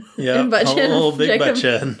chin. Yeah, old big butt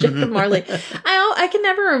chin. Jacob Marley. I can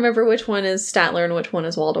never remember which one is Statler and which one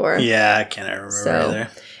is Waldorf. Yeah, I can't ever remember either.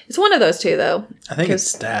 It's one of those two, though. I think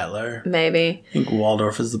it's Statler. Maybe. I think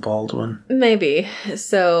Waldorf is the bald one. Maybe.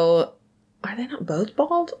 So, are they not both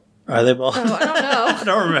bald? Are they bald? Oh, I don't know. I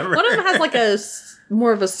don't remember. One of them has like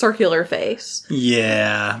more of a circular face.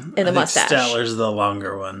 Yeah. And a mustache. Statler's the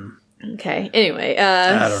longer one. Okay. Anyway,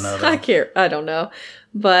 I don't know. I don't know.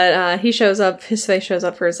 But he shows up, his face shows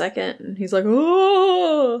up for a second, and he's like,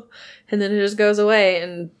 oh! And then it just goes away,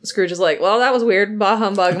 and Scrooge is like, well, that was weird. Bah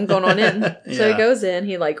humbug, I'm going on in. Yeah. So he goes in,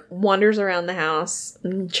 he, like, wanders around the house,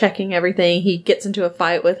 checking everything. He gets into a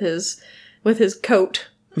fight with his coat.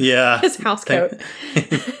 Yeah. His house coat.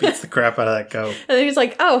 Beats the crap out of that coat. And then he's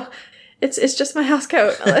like, oh, it's just my house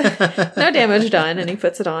coat. No damage done. And he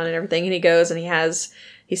puts it on and everything, and he goes, and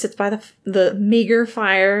he sits by the meager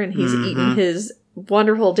fire, and he's eating his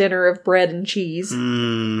wonderful dinner of bread and cheese. I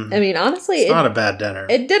mean, honestly, it's not a bad dinner.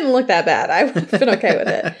 It didn't look that bad. I've been okay with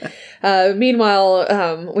it.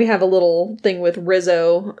 Meanwhile, we have a little thing with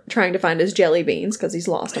Rizzo trying to find his jelly beans because he's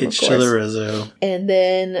lost them, of course. To the Rizzo. And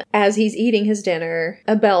then as he's eating his dinner,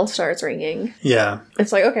 a bell starts ringing. Yeah.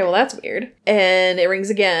 It's like, okay, well, that's weird. And it rings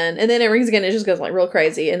again. And then it rings again. It just goes like real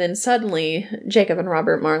crazy. And then suddenly Jacob and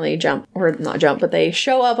Robert Marley but they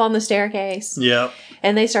show up on the staircase. Yep.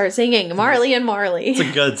 And they start singing Marley and Marley. It's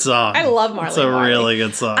a good song. I love Marley and Marley. It's a really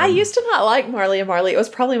good song. I used to not like Marley and Marley. It was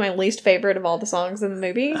probably my least favorite of all the songs in the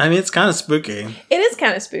movie. I mean, it's kind of spooky. It is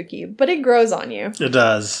kind of spooky, but it grows on you. It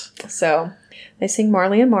does. So they sing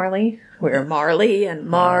Marley and Marley. We're Marley and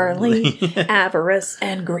Marley, avarice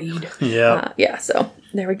and greed. Yeah. Yeah, so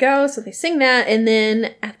there we go. So they sing that, and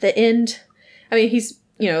then at the end, I mean, he's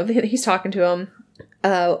talking to him.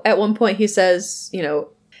 At one point he says,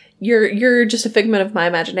 you're just a figment of my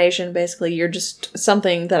imagination. Basically, you're just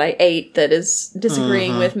something that I ate that is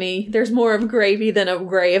disagreeing with me. There's more of gravy than of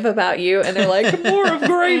grave about you. And they're like, more of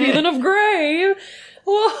gravy than of grave.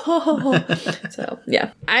 Whoa. So,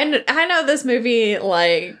 yeah. I know this movie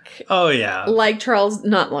like... Oh, yeah.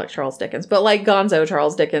 Not like Charles Dickens, but like Gonzo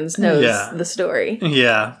Charles Dickens knows the story.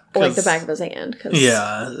 Yeah. Like the back of his hand.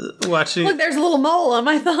 Yeah. Look, there's a little mole on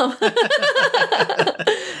my thumb.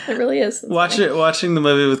 It really is. Watching the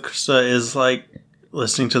movie with Krista is like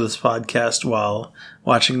listening to this podcast while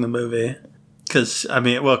watching the movie. Because, I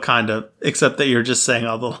mean, well, kind of. Except that you're just saying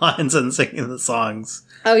all the lines and singing the songs.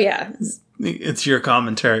 Oh, yeah. It's your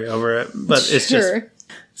commentary over it. But it's just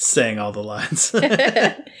saying all the lines.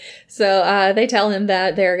 So they tell him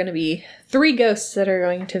that there are going to be 3 ghosts that are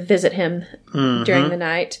going to visit him during the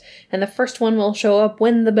night. And the first one will show up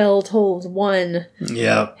when the bell tolls 1.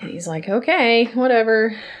 Yeah. And he's like, okay,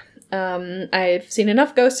 whatever. I've seen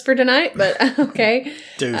enough ghosts for tonight, but okay.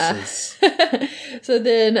 Deuces. So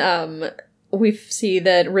then we see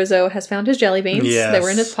that Rizzo has found his jelly beans. Yes. They were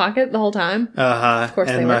in his pocket the whole time. Uh-huh. Of course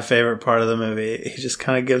and my favorite part of the movie, he just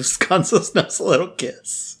kind of gives Gonzo's nose a little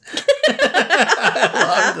kiss.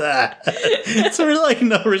 I love that. It's really like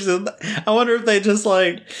no reason. I wonder if they just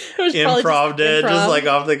like improv it, just like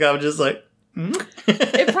off the cuff, just like.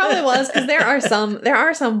 It probably was, because there are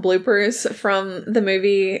some bloopers from the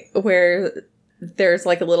movie where there's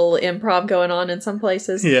like a little improv going on in some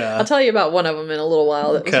places. Yeah, I'll tell you about one of them in a little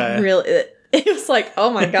while. It was really. It was like, oh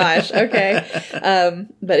my gosh, okay.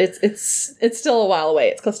 But it's still a while away.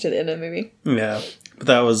 It's close to the end of the movie. Yeah, but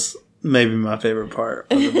that was maybe my favorite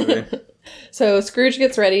part of the movie. So Scrooge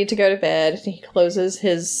gets ready to go to bed. He closes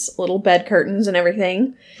his little bed curtains and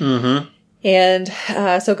everything. Mm-hmm. And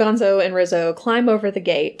so Gonzo and Rizzo climb over the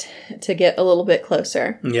gate to get a little bit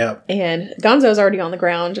closer. Yeah. And Gonzo's already on the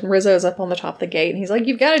ground, and Rizzo's up on the top of the gate. And he's like,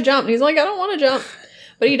 you've got to jump. And he's like, I don't want to jump.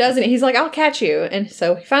 But he doesn't. He's like, I'll catch you. And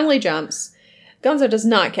so he finally jumps. Gonzo does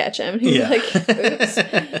not catch him. He's like,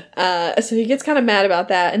 oops. So he gets kind of mad about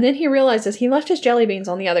that. And then he realizes he left his jelly beans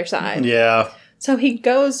on the other side. Yeah. So he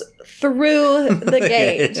goes through the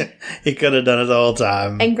gate. He could have done it the whole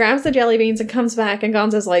time. And grabs the jelly beans and comes back. And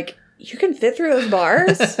Gonzo's like, you can fit through those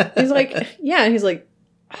bars? He's like, yeah. And he's like,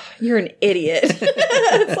 oh, you're an idiot.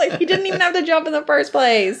 It's like, he didn't even have to jump in the first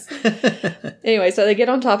place. Anyway, so they get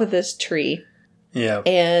on top of this tree. Yeah.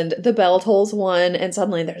 And the bell tolls 1, and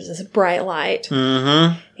suddenly there's this bright light.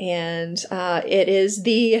 Mm-hmm. And it is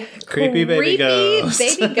the creepy baby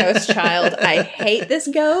ghost child. I hate this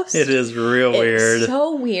ghost. It is real weird. It's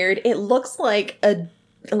so weird. It looks like a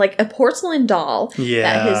porcelain doll.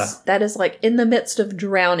 Yeah. That is like in the midst of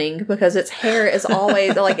drowning, because its hair is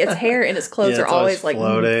always like its hair and its clothes are always like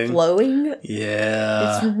flowing.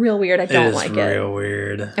 Yeah. It's real weird. I don't like it. It's real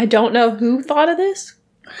weird. I don't know who thought of this.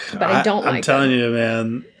 But I don't like it. I'm telling you,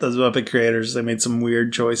 man, those Muppet creators, they made some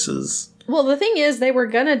weird choices. Well, the thing is, they were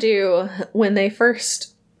going to do, when they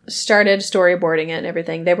first started storyboarding it and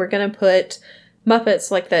everything, they were going to put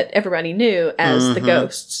Muppets like that everybody knew as the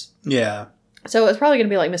ghosts. Yeah. So it was probably going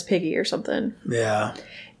to be like Miss Piggy or something. Yeah.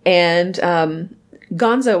 And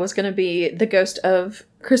Gonzo was going to be the ghost of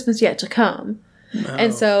Christmas Yet to Come.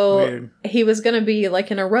 and so he was going to be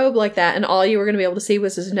like in a robe like that, and all you were going to be able to see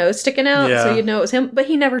was his nose sticking out, so you'd know it was him, but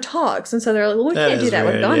he never talks, and so they're like, well, we can't do that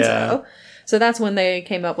with Gonzo. Yeah. So that's when they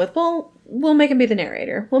came up with, well, we'll make him be the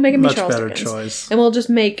narrator. We'll make him be Charles Dickens. Much better choice. And we'll just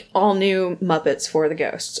make all new Muppets for the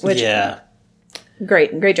ghosts, which,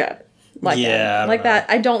 great job. Like that.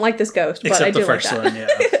 I don't like this ghost, but I do like that. One,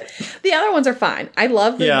 the other ones are fine. I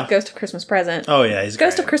love the Ghost of Christmas Present. Oh, yeah, he's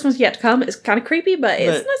Ghost of Christmas Yet to Come is kind of creepy, but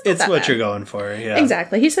it's not what bad. You're going for, yeah.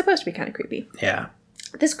 Exactly. He's supposed to be kind of creepy. Yeah.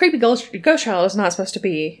 This creepy ghost child is not supposed to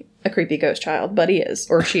be a creepy ghost child, but he is.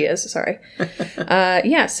 Or she is, sorry.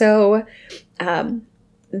 So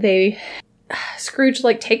Scrooge,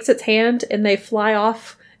 like, takes its hand, and they fly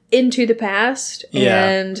off into the past,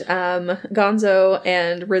 and Gonzo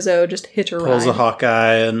and Rizzo just hitch a ride. Pulls a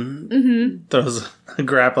Hawkeye and throws a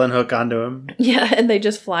grappling hook onto him. Yeah, and they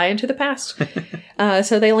just fly into the past.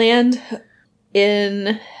 So they land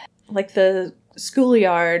in, like, the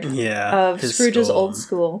schoolyard of Scrooge's old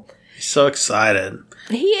school. He's so excited.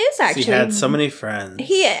 He is, actually. He had so many friends.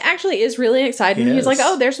 He actually is really excited. He's like,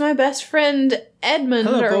 oh, there's my best friend Edmund.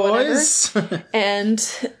 Hello, or boys. whatever.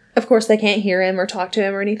 And of course they can't hear him or talk to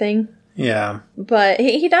him or anything. Yeah. But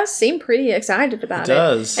he does seem pretty excited about it. He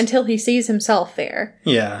does. Until he sees himself there.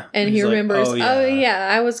 Yeah. And he remembers,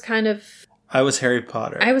 I was Harry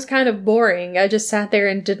Potter. I was kind of boring. I just sat there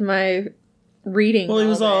and did my reading. Well, he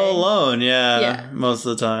was all alone, most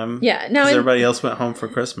of the time. Yeah. Because everybody else went home for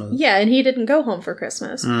Christmas. Yeah, and he didn't go home for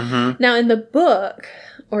Christmas. Mm-hmm. Now, in the book,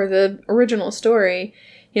 or the original story,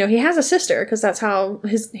 he has a sister, because that's how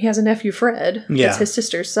he has a nephew, Fred. Yeah. It's his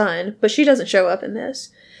sister's son, but she doesn't show up in this.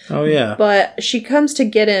 Oh, yeah. But she comes to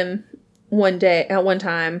get him one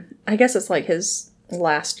time. I guess it's like his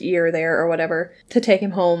last year there or whatever, to take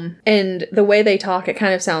him home. And the way they talk, it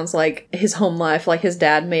kind of sounds like his home life, like his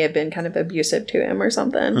dad may have been kind of abusive to him or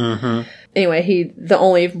something. Mm-hmm. Anyway, the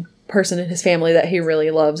only person in his family that he really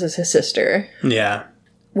loves is his sister. Yeah.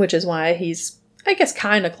 Which is why he's, I guess,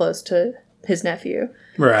 kind of close to his nephew.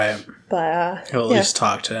 Right. But, he'll at least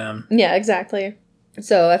talk to him. Yeah, exactly.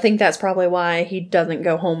 So I think that's probably why he doesn't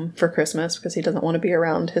go home for Christmas, because he doesn't want to be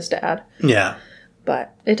around his dad. Yeah.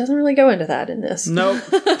 But it doesn't really go into that in this. Nope.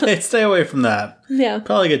 Stay away from that. Yeah.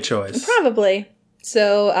 Probably a good choice. Probably.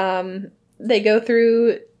 So they go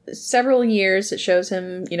through several years. It shows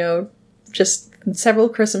him, just several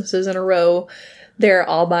Christmases in a row there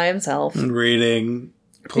all by himself. And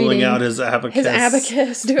pulling out his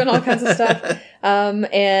abacus. Doing all kinds of stuff.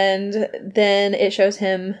 And then it shows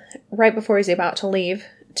him right before he's about to leave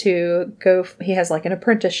to go. He has like an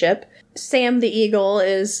apprenticeship. Sam the Eagle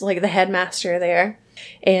is like the headmaster there.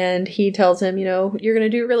 And he tells him, you're going to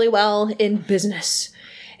do really well in business.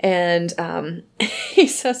 And he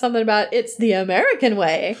says something about, it's the American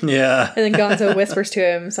way. Yeah. And then Gonzo whispers to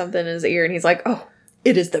him something in his ear, and he's like, oh,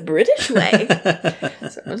 it is the British way.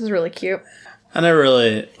 So this is really cute. I never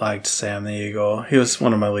really liked Sam the Eagle. He was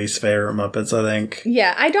one of my least favorite Muppets, I think.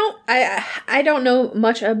 Yeah, I don't know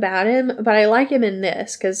much about him, but I like him in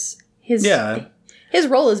this, because his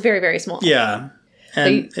role is very, very small. Yeah.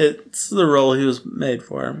 And it's the role he was made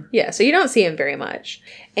for. Yeah, so you don't see him very much.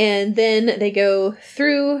 And then they go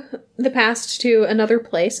through the past to another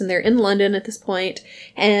place, and they're in London at this point,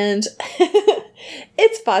 and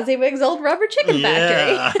it's Fozziwig's old rubber chicken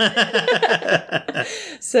factory.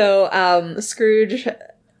 So Scrooge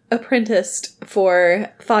apprenticed for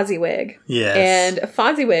Fozziwig. Yes. And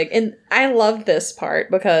Fozziwig, and I love this part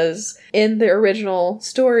because in the original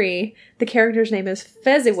story, the character's name is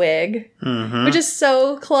Fezziwig, which is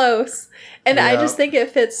so close. And I just think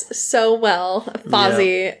it fits so well,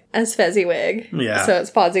 Fozzie as Fezziwig. Yeah. So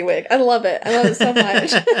it's Fozziwig. I love it. I love it so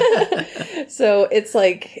much. So it's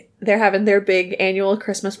like they're having their big annual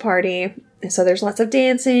Christmas party. So there's lots of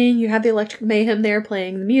dancing. You have the Electric Mayhem there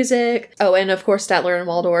playing the music. Oh, and of course Statler and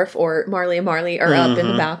Waldorf, or Marley and Marley, are up in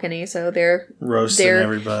the balcony. So they're roasting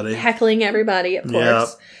everybody. Heckling everybody, of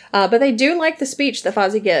course. But they do like the speech that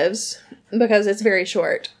Fozzie gives, because it's very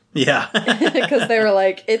short. Yeah. Because they were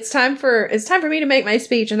like, it's time for me to make my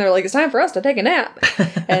speech. And they're like, it's time for us to take a nap.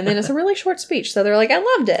 And then it's a really short speech. So they're like, I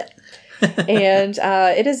loved it. And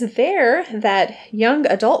it is there that young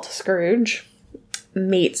adult Scrooge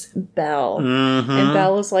meets Belle. And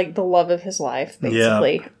Belle is like the love of his life,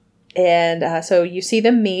 basically. Yep. And so you see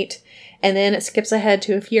them meet. And then it skips ahead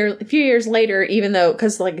to a few years later, even though,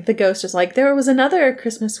 because like the ghost is like, there was another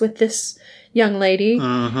Christmas with this young lady.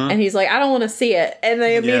 And he's like, I don't want to see it. And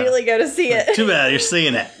they immediately go to see it. Too bad, you're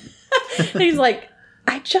seeing it. And he's like,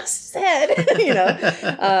 I just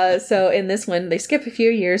said, So in this one, they skip a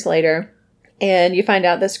few years later. And you find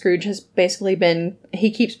out that Scrooge has basically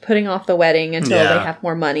he keeps putting off the wedding until they have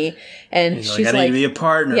more money. And she's like, I need to be a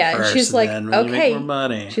partner first. She's like, okay. You make more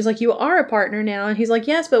money. She's like, you are a partner now. And he's like,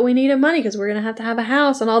 yes, but we need money because we're going to have a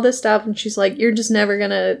house and all this stuff. And she's like, you're just never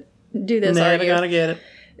going to do this, are you? Never going to get it.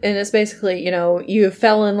 And it's basically, you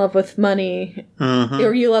fell in love with money,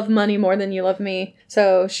 or you love money more than you love me.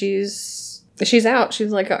 So she's out.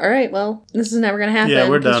 She's like, all right, well, this is never going to happen. Yeah,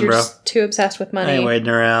 we're done, you're bro. Just too obsessed with money. I ain't waiting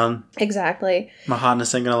around. Exactly. My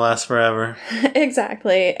hotness ain't going to last forever.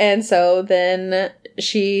 Exactly. And so then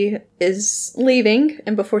she is leaving,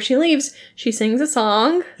 and before she leaves, she sings a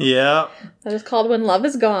song. Yeah. That is called When Love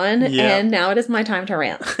Is Gone, and now it is my time to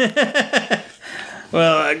rant.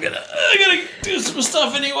 Well, I gotta do some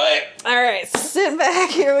stuff anyway. All right, sit back.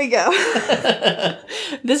 Here we go.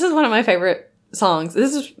 This is one of my favorite songs.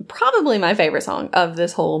 This is probably my favorite song of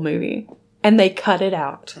this whole movie. And they cut it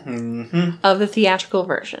out of the theatrical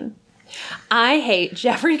version. I hate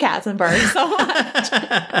Jeffrey Katzenberg so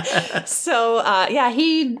much. So,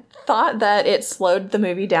 he thought that it slowed the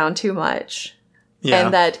movie down too much. Yeah.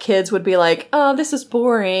 And that kids would be like, oh, this is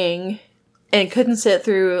boring. And couldn't sit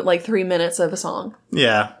through 3 minutes of a song.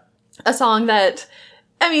 Yeah. A song that,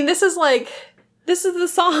 this is the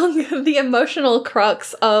song, the emotional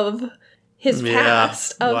crux of his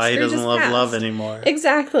past. Of why Scrooge's he doesn't love past. love anymore.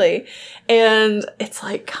 Exactly. And it's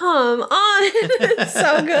like, come on. It's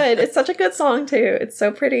so good. It's such a good song, too. It's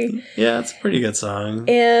so pretty. Yeah, it's a pretty good song.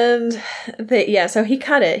 And, so he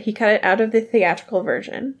cut it. He cut it out of the theatrical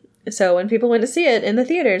version. So when people went to see it in the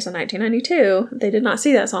theaters in 1992, they did not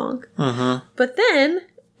see that song. But then,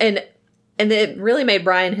 and it really made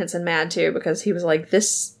Brian Henson mad, too, because he was like,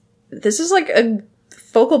 this is like a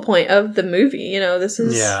focal point of the movie. This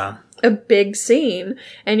is... Yeah. A big scene,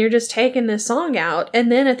 and you're just taking this song out,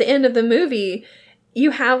 and then at the end of the movie you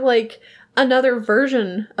have another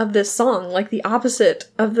version of this song, the opposite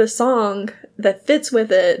of the song that fits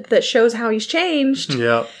with it, that shows how he's changed.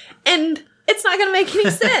 Yeah. And it's not gonna make any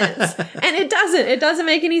sense. And it doesn't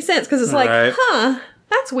make any sense, because it's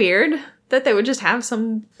that's weird that they would just have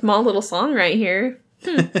some small little song right here.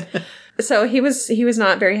 So he was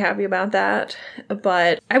not very happy about that.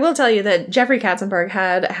 But I will tell you that Jeffrey Katzenberg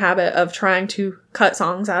had a habit of trying to cut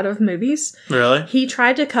songs out of movies. Really? He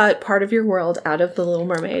tried to cut Part of Your World out of The Little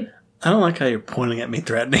Mermaid. I don't like how you're pointing at me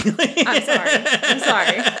threateningly. I'm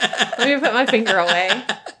sorry. Let me put my finger away.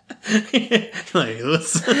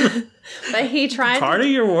 Listen. But he tried... Part of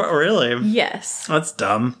Your World? Really? Yes. That's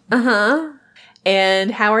dumb. Uh-huh. And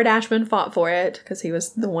Howard Ashman fought for it because he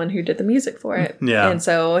was the one who did the music for it. Yeah. And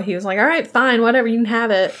so he was like, all right, fine, whatever, you can have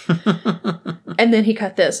it. And then he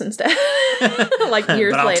cut this instead.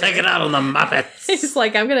 Years I'll later. Take it out on the Muppets. He's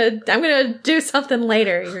like, I'm gonna do something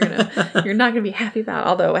later. You're not gonna be happy about it.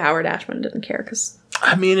 Although Howard Ashman didn't care because...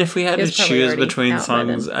 if we had to choose between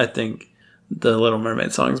songs, I think the Little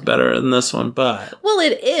Mermaid song's better than this one, but... Well,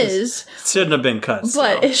 it is. It shouldn't have been cut.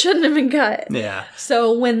 But it shouldn't have been cut. Yeah.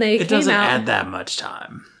 So when they came out... It doesn't add that much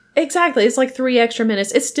time. Exactly. It's 3 extra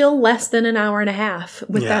minutes. It's still less than an hour and a half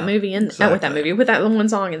with that movie with that one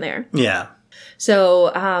song in there. Yeah.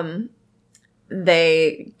 So,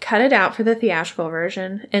 they cut it out for the theatrical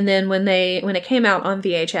version, and then when it came out on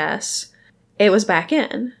VHS, it was back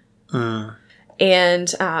in. And,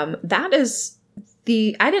 that is...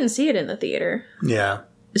 I didn't see it in the theater. Yeah.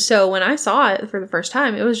 So when I saw it for the first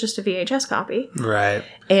time, it was just a VHS copy. Right.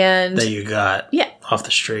 And... that you got off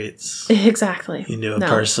the streets. Exactly. You knew a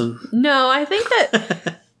person. No, I think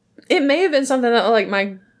that it may have been something that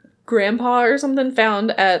my grandpa or something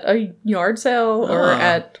found at a yard sale or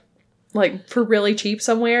at... for really cheap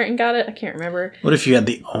somewhere and got it. I can't remember. What if you had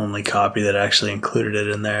the only copy that actually included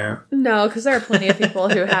it in there? No, because there are plenty of people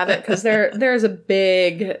who have it, because there's a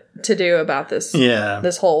big to-do about this. Yeah.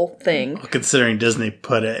 This whole thing. Well, considering Disney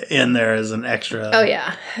put it in there as an extra. Oh,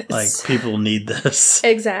 yeah. People need this.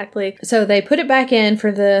 Exactly. So they put it back in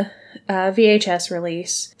for the VHS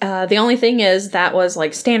release. The only thing is that was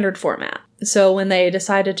standard format. So when they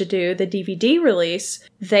decided to do the DVD release,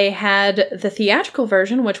 they had the theatrical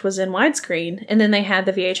version, which was in widescreen, and then they had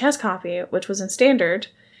the VHS copy, which was in standard.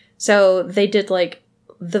 So they did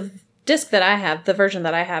the disc that I have, the version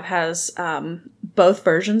that I have has both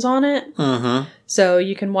versions on it. Mm-hmm. So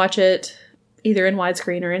you can watch it either in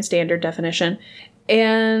widescreen or in standard definition.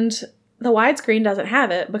 And the widescreen doesn't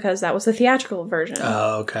have it because that was the theatrical version.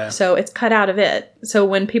 Oh, okay. So it's cut out of it. So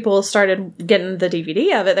when people started getting the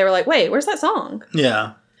DVD of it, they were like, wait, where's that song?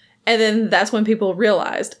 Yeah. And then that's when people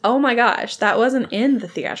realized, oh my gosh, that wasn't in the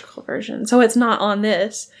theatrical version. So it's not on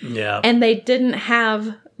this. Yeah. And they didn't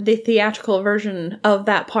have the theatrical version of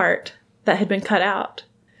that part that had been cut out.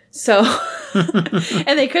 So,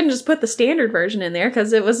 and they couldn't just put the standard version in there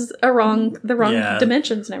because it was the wrong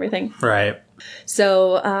dimensions and everything. Right.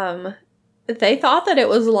 So, they thought that it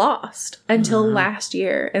was lost until last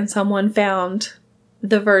year, and someone found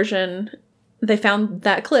the version. They found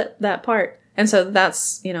that clip, that part. And so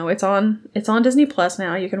that's, it's on Disney Plus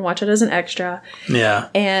now. You can watch it as an extra. Yeah.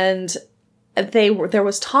 And there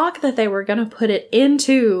was talk that they were going to put it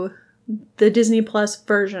into the Disney Plus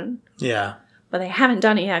version. Yeah. But they haven't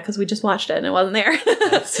done it yet because we just watched it and it wasn't there.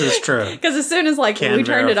 This is true. Because as soon as we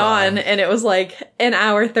turned it on and it was like an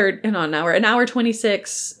hour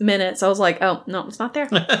 26 minutes, I was like, oh, no, it's not there.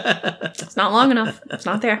 It's not long enough. It's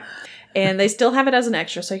not there. And they still have it as an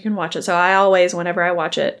extra so you can watch it. So I always, whenever I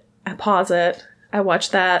watch it, I pause it. I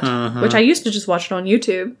watch that, which I used to just watch it on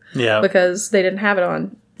YouTube. Yeah. Because they didn't have it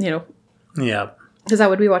on, Yeah. Because I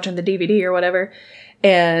would be watching the DVD or whatever.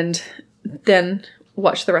 And then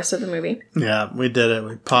watch the rest of the movie. Yeah, we did it.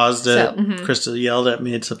 We paused it. So, Crystal yelled at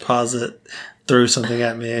me to pause it, threw something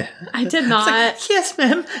at me. I did not. Like, yes,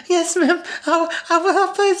 ma'am. Yes, ma'am.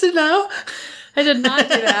 I'll pause it now. I did not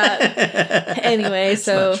do that. Anyway,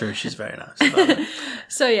 so... Not true. She's very nice.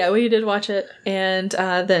 So, yeah, we did watch it. And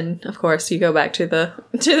then, of course, you go back to the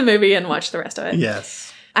movie and watch the rest of it.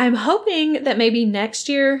 Yes. I'm hoping that maybe next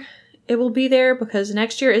year it will be there because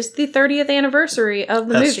next year is the 30th anniversary of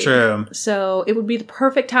the movie. That's true. So it would be the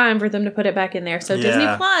perfect time for them to put it back in there. So Disney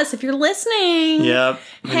Plus, if you're listening,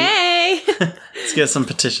 hey, let's get some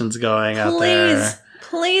petitions going out there.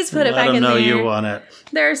 Please put it back in there. Let them know you want it.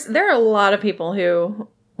 There are a lot of people who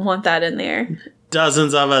want that in there.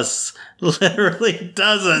 Dozens of us. Literally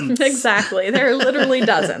dozens. Exactly. There are literally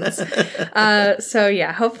dozens. So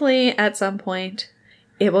yeah, hopefully at some point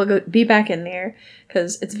it will be back in there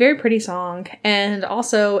because it's a very pretty song. And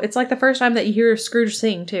also, it's like the first time that you hear Scrooge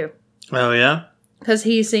sing, too. Oh, yeah? Because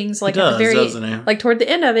he sings like at the very, like toward the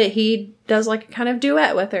end of it, he does like a kind of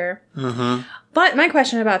duet with her. Mm-hmm. But my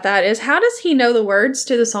question about that is, how does he know the words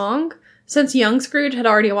to the song since young Scrooge had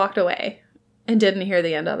already walked away and didn't hear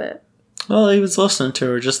the end of it? Well, he was listening to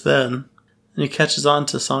her just then. And he catches on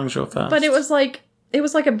to songs real fast. But it was like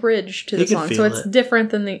a bridge to the song, so it's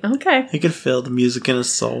different than the... Okay. He could feel the music in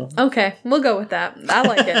his soul. Okay, we'll go with that. I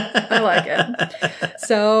like it. I like it.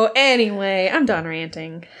 So, anyway, I'm done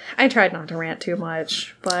ranting. I tried not to rant too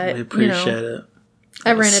much, but, we appreciate it.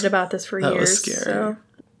 I've ranted about this for years. That was scary. So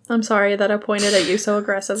I'm sorry that I pointed at you so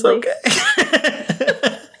aggressively. It's okay.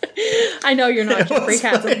 I know you're not Jeffrey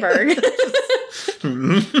Katzenberg.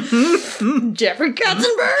 Jeffrey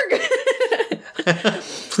Katzenberg!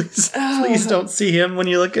 Please don't see him when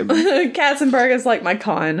you look at me. Katzenberg is like my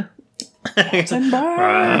con.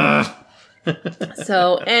 Katzenberg!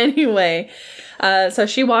 So, anyway, so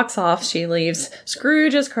she walks off, she leaves.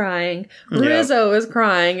 Scrooge is crying. Rizzo is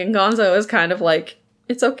crying, and Gonzo is kind of like,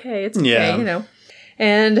 it's okay,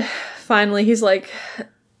 And finally, he's like,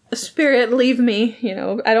 Spirit, leave me.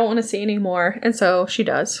 I don't want to see anymore. And so she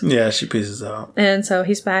does. Yeah, she pieces out. And so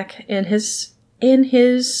he's back in his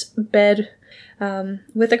bed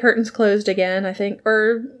with the curtains closed again, I think.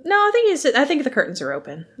 Or no, I think the curtains are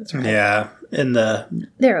open. That's right. Yeah,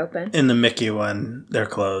 they're open. In the Mickey one, they're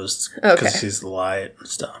closed because he sees the light and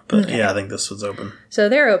stuff. But yeah, I think this was open. So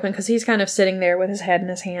they're open because he's kind of sitting there with his head in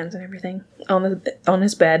his hands and everything on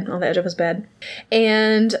his bed, on the edge of his bed,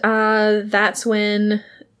 and that's when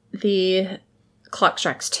the clock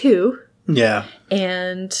strikes 2. Yeah.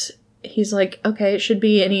 And he's like, okay, it should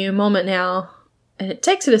be any moment now. And it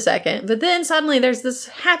takes it a second. But then suddenly there's this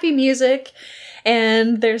happy music.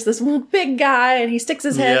 And there's this big guy. And he sticks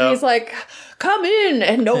his head and he's like, come in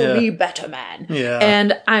and know me better, man. Yeah.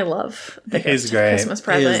 And I love the Christmas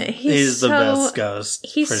present. He's the best ghost.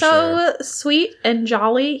 He's so sweet and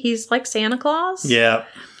jolly. He's like Santa Claus. Yeah.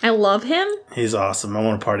 I love him. He's awesome. I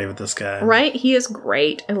want to party with this guy. Right? He is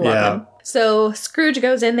great. I love him. So Scrooge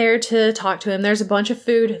goes in there to talk to him. There's a bunch of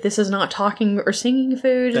food. This is not talking or singing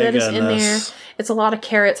food that is in there. It's a lot of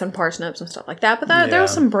carrots and parsnips and stuff like that. But there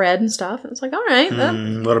was some bread and stuff. And it's like, all right.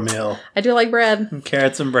 What a meal. I do like bread.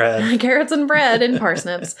 Carrots and bread. Carrots and bread and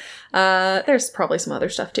parsnips. There's probably some other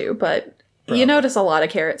stuff too, but... You notice a lot of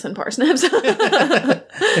carrots and parsnips.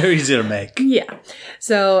 They're easy to make. Yeah.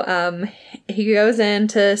 So he goes in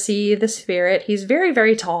to see the spirit. He's very,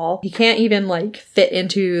 very tall. He can't even fit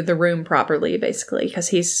into the room properly, basically, because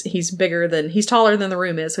he's taller than the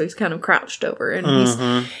room is, so he's kind of crouched over.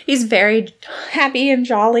 And he's very happy and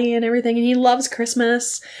jolly and everything, and he loves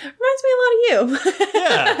Christmas. Reminds me a lot of you.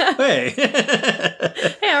 Yeah. Hey.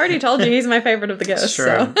 Hey, I already told you he's my favorite of the ghosts. It's true.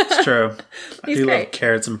 So. It's true. He's I do great. love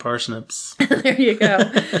carrots and parsnips. There you go.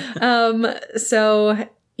 So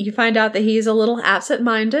you find out that he's a little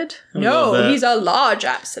absent-minded. No, he's a large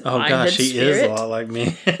absent-minded. Oh gosh, he is a lot like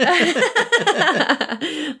me.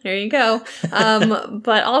 There you go.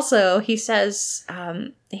 But also, he says,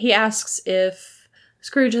 he asks if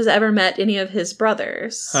Scrooge has ever met any of his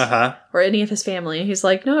brothers or any of his family. And he's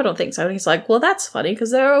like, no, I don't think so. And he's like, well, that's funny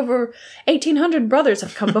because there are over 1,800 brothers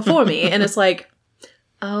have come before me. And it's like,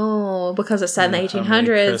 oh, because it's set in the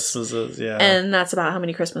 1800s. Christmases, yeah. And that's about how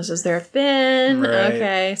many Christmases there have been. Right.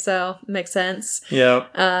 Okay, so makes sense.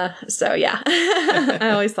 Yep. So yeah, I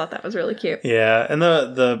always thought that was really cute. Yeah, and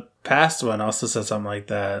the past one also said something like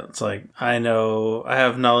that. It's like, I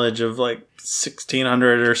have knowledge of like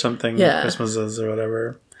 1,600 or something Christmases or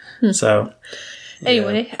whatever. So...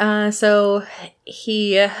 Anyway, so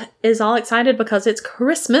he is all excited because it's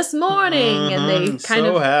Christmas morning, and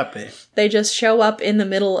they happy. They just show up in the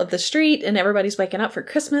middle of the street, and everybody's waking up for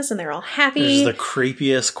Christmas, and they're all happy. There's the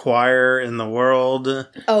creepiest choir in the world.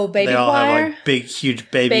 Oh, baby choir. They all have like big,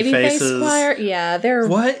 huge baby faces. Face choir, yeah, they're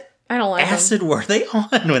what? I don't like acid them. Were they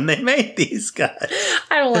on when they made these guys?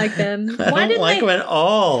 I don't like them. I don't like them at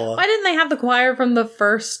all. Why didn't they have the choir from the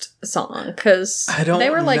first song? Because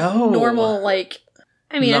they were like normal, like.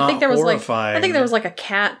 I mean, I think there was like a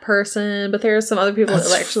cat person, but there were some other people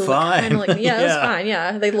that actually looked kind of like it was fine.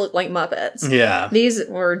 Yeah, they looked like Muppets. Yeah, these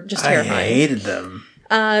were just terrifying. I hated them.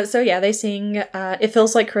 So yeah, they sing "It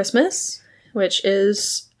Feels Like Christmas," which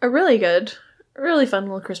is a really fun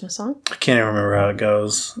little Christmas song. I can't even remember how it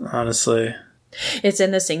goes, honestly. It's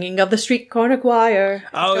in the singing of the street corner choir.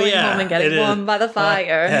 Oh, going yeah. home and getting warm by the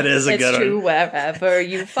fire. That is a good one. It's true wherever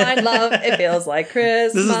you find love. It feels like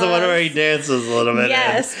Christmas. This is the one where he dances a little bit.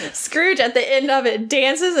 Yes. Scrooge at the end of it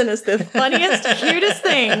dances, and it's the funniest, cutest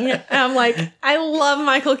thing. And I'm like, I love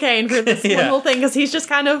Michael Caine for this little thing, because he's just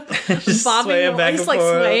kind of bobbing. He's like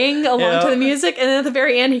swaying along to the music, and then at the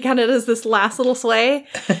very end, he kind of does this last little sway.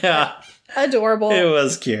 Yeah. Adorable. It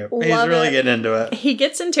was cute. He's really getting into it. He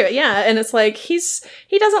gets into it, yeah. And it's like, he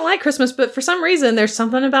doesn't like Christmas, but for some reason, there's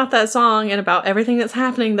something about that song and about everything that's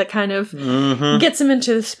happening that kind of gets him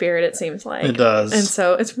into the spirit, it seems like. It does. And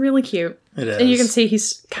so it's really cute. It is. And you can see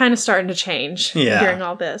he's kind of starting to change during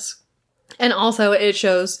all this. And also, it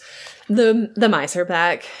shows the mice are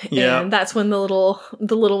back. Yeah. And that's when the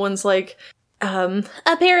little one's like, a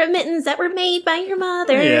pair of mittens that were made by your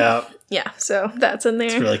mother. Yeah. Yeah, so that's in there.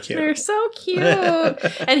 It's really cute. They're so cute.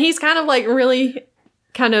 And he's kind of like really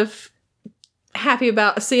kind of happy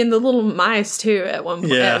about seeing the little mice too at one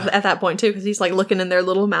point, at that point too, because he's like looking in their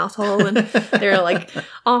little mouth hole, and they're like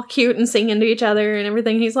all cute and singing to each other and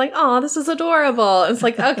everything. He's like, oh, this is adorable. And it's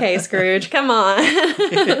like, okay, Scrooge, come on.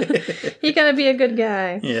 You gotta be a good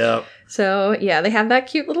guy. Yeah. So, yeah, they have that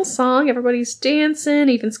cute little song. Everybody's dancing.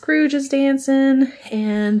 Even Scrooge is dancing.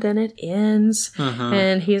 And then it ends.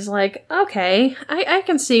 And he's like, okay, I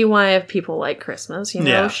can see why people like Christmas. You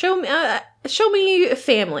know, show me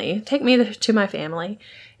family. Take me to my family.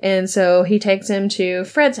 And so he takes him to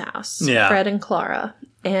Fred's house. Yeah. Fred and Clara.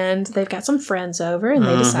 And they've got some friends over, and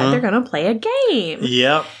they decide they're going to play a game.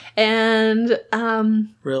 Yep. And,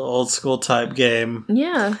 real old school type game.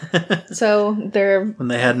 Yeah. So they're... when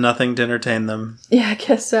they had nothing to entertain them. Yeah, I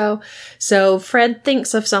guess so. So Fred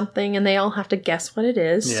thinks of something, and they all have to guess what it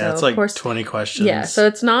is. Yeah, so, it's like of course, 20 questions. Yeah, so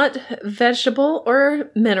it's not vegetable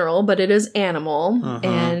or mineral, but it is animal.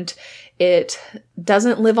 And it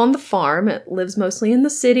doesn't live on the farm. It lives mostly in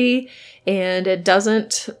the city, and it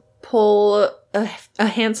doesn't pull a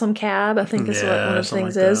handsome cab, I think is what one of the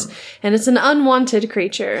things like is. And it's an unwanted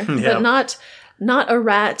creature, but not a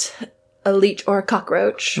rat, a leech, or a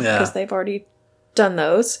cockroach, because they've already done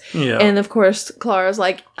those. Yeah. And of course, Clara's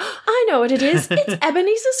like, I know what it is. It's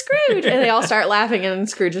Ebenezer Scrooge. And they all start laughing, and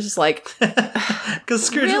Scrooge is just like... Because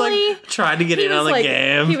Scrooge like tried to get in on the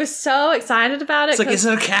game. He was so excited about it. It's like, is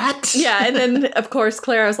it a cat? Yeah, and then of course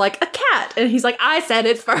Clara was like, a cat. And he's like, I said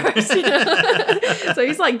it first. You know? So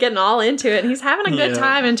he's like getting all into it, and he's having a good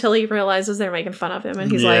time until he realizes they're making fun of him.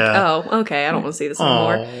 And he's like, oh, okay, I don't want to see this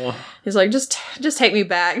anymore. He's like, just take me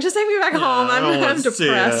back. Just take me back home. I'm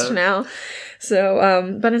depressed now.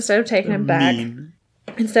 So, but instead of taking him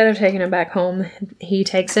back home, he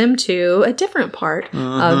takes him to a different part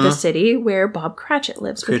of the city where Bob Cratchit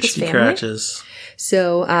lives with his family. Cratchits.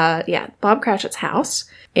 So, Bob Cratchit's house.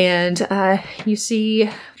 And you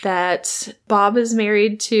see that Bob is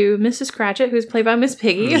married to Mrs. Cratchit, who's played by Miss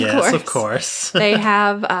Piggy, of course. Yes, of course. They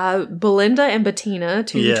have Belinda and Bettina,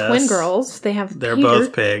 two twin girls. They're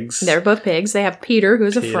both pigs. They're both pigs. They have Peter,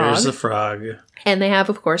 who's a frog. Peter's a frog. And they have,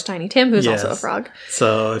 of course, Tiny Tim, who's also a frog.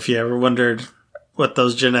 So if you ever wondered what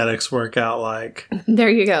those genetics work out like, there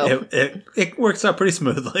you go. It works out pretty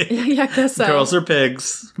smoothly. Yeah, I guess so. Girls are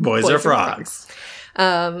pigs, boys are frogs.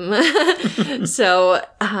 So,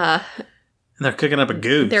 they're cooking up a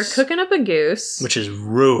goose. They're cooking up a goose. Which is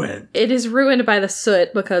ruined. It is ruined by the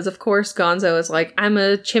soot because, of course, Gonzo is like, I'm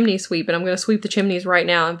a chimney sweep and I'm going to sweep the chimneys right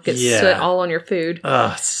now and get soot all on your food.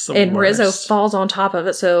 It's the and worst. Rizzo falls on top of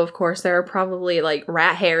it. So, of course, there are probably like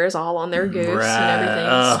rat hairs all on their goose and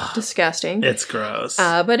everything. It's disgusting. It's gross.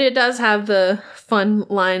 But it does have the fun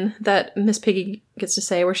line that Miss Piggy gets to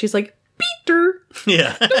say where she's like, Peter!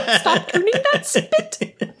 Yeah. Don't stop turning that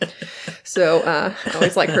spit! So, I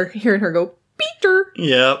always like hearing her go, Peter!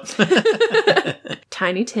 Yep.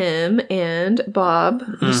 Tiny Tim and Bob,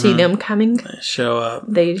 you see them coming. They show up.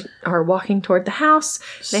 They are walking toward the house.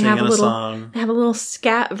 They have a little song. They have a little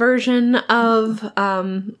scat version of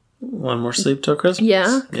One More Sleep Till Christmas.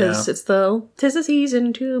 Yeah, because it's the 'tis the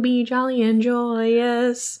season to be jolly and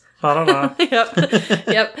joyous. Yep,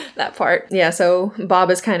 that part. Yeah, so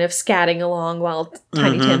Bob is kind of scatting along while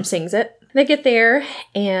Tiny Tim sings it. They get there,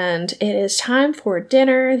 and it is time for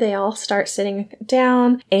dinner. They all start sitting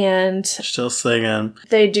down, and still singing.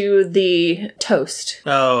 They do the toast.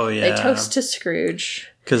 Oh, yeah. They toast to Scrooge.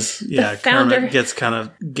 Because, Kermit gets kind of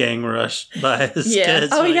gang rushed by his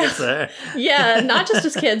kids when he gets there. Yeah, not just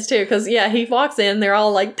his kids, too. Because, he walks in, they're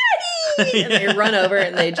all like, Daddy! And they run over,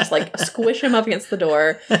 and they just, like, squish him up against the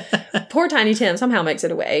door. Poor Tiny Tim somehow makes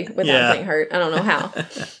it away without getting hurt. I don't know how.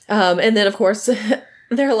 And then, of course...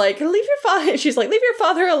 They're like, leave your father. She's like, leave your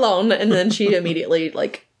father alone. And then she immediately,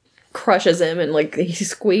 like, crushes him and, like, he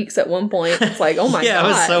squeaks at one point. It's like, oh my God. Yeah, it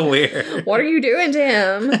was so weird. What are you doing to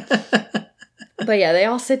him? But yeah, they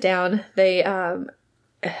all sit down. They,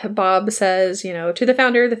 Bob says, to the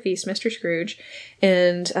founder of the feast, Mr. Scrooge.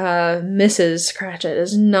 And Mrs. Cratchit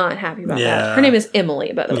is not happy about that. Her name is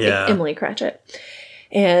Emily, by the way. Emily Cratchit.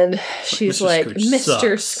 And she's like,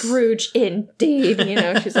 Mr. Scrooge, indeed.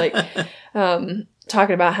 She's like,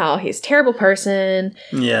 talking about how he's a terrible person.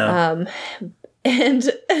 Yeah. And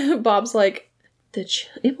Bob's like,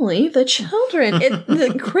 Emily, the children,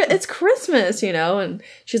 it's Christmas, and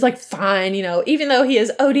she's like, fine, even though he is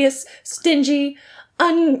odious, stingy,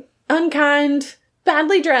 unkind,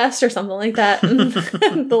 badly dressed or something like that. And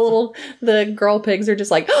the girl pigs are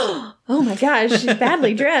just like, oh my gosh, she's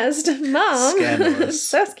badly dressed. Mom. Scandalous.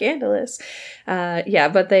 So scandalous.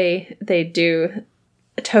 But they do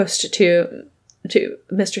toast to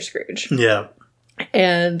Mr. Scrooge. Yeah.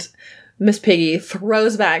 And Miss Piggy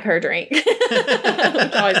throws back her drink. Which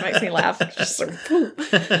always makes me laugh. Just like,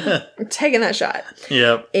 taking that shot.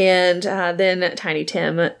 Yep. And then Tiny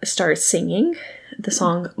Tim starts singing the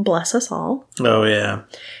song Bless Us All. Oh, yeah.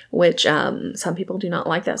 Which some people do not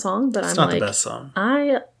like that song, but it's not the best song.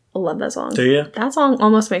 I love that song. Do you? That song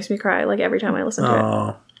almost makes me cry, like, every time I listen to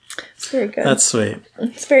it. It's very good. That's sweet.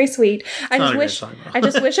 It's very sweet. I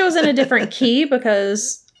just wish it was in a different key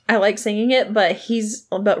because I like singing it, but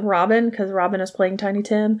Robin, because Robin is playing Tiny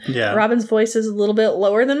Tim. Yeah. Robin's voice is a little bit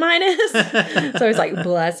lower than mine is. So he's like,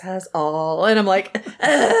 bless us all. And I'm like,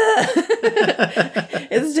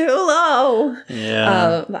 it's too low.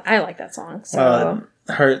 Yeah. But I like that song. So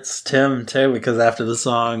it hurts Tim too, because after the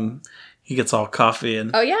song, he gets all coffee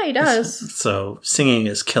and... Oh, yeah, he does. So singing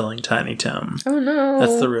is killing Tiny Tim. Oh, no.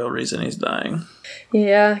 That's the real reason he's dying.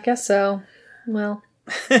 Yeah, I guess so. Well,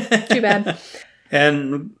 too bad.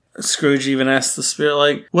 And Scrooge even asks the spirit,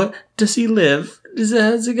 like, what? Does he live?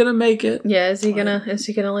 Is he gonna make it? Yeah, is he gonna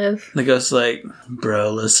live? And the ghost's like,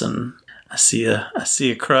 bro, listen, I see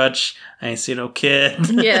a crutch. I ain't see no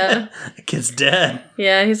kid. Yeah. The kid's dead.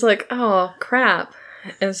 Yeah, he's like, oh, crap.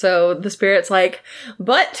 And so the spirit's like,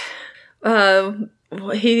 but...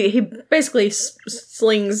 he basically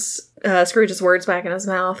slings Scrooge's words back in his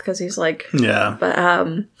mouth because he's like, yeah, but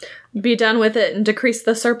be done with it and decrease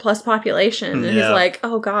the surplus population. And he's like,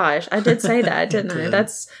 oh gosh, I did say that, didn't I?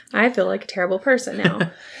 I feel like a terrible person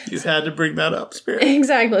now. You had to bring that up, spirit.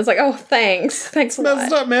 Exactly. It's like, oh, thanks a lot.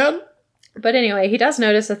 That's not man. But anyway, he does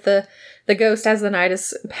notice that the ghost, as the night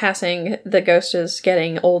is passing, the ghost is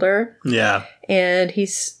getting older. Yeah, and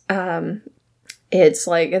he's it's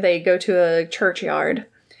like they go to a churchyard,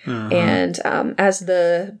 and as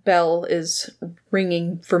the bell is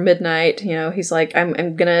ringing for midnight, he's like, I'm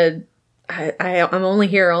only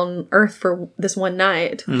here on Earth for this one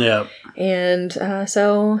night. Yeah. And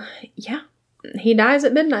so, yeah, he dies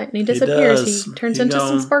at midnight and he disappears. He turns into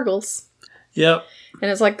some sparkles. Yep. And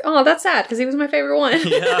it's like, oh, that's sad because he was my favorite one.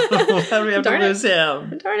 Yeah. Why do we have to lose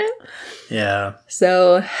him? Darn it. Yeah.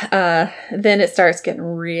 So then it starts getting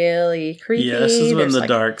really creepy. Yeah, this is when the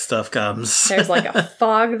dark stuff comes. There's like a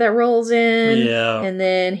fog that rolls in. Yeah. And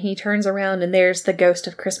then he turns around and there's the ghost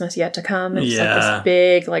of Christmas yet to come. It's like this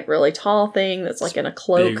big, like really tall thing that's like in a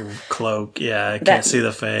cloak. Big cloak, yeah. I can't see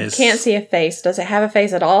the face. Can't see a face. Does it have a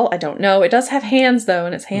face at all? I don't know. It does have hands though,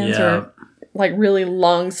 and its hands are like really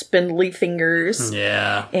long, spindly fingers.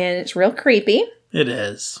 Yeah. And it's real creepy. It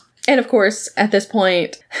is. And of course, at this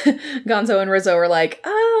point, Gonzo and Rizzo are like,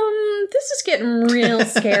 this is getting real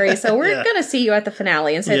scary. So we're going to see you at the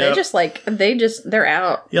finale. And so they're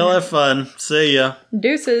out. Y'all have fun. See ya.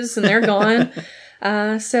 Deuces. And they're gone.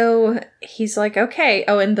 So he's like, okay.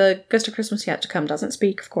 Oh, and the Ghost of Christmas Yet to Come doesn't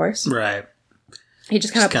speak, of course. Right. He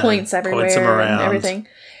just kind of points everywhere and everything.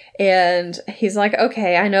 And he's like,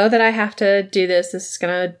 okay, I know that I have to do this. This is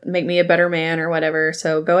going to make me a better man or whatever.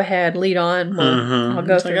 So go ahead, lead on. I'll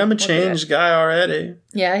go through. I'm a changed guy already.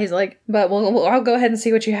 Yeah, he's like, but I'll go ahead and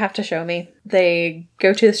see what you have to show me. They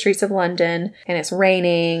go to the streets of London and it's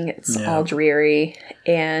raining. It's all dreary.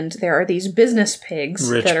 And there are these business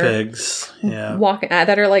pigs. Rich pigs. Yeah. Walking,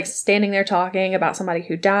 that are like standing there talking about somebody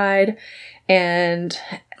who died. And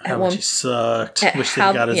how much he sucked. Wish he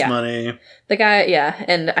got his money. The guy,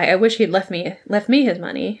 and I wish he'd left me his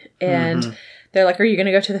money. And they're like, are you going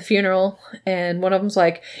to go to the funeral? And one of them's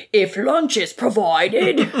like, if lunch is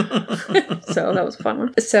provided. So that was a fun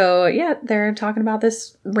one. So, they're talking about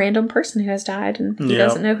this random person who has died. And he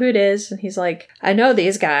doesn't know who it is. And he's like, I know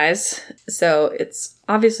these guys. So it's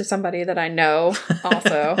obviously somebody that I know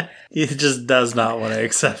also. He just does not want to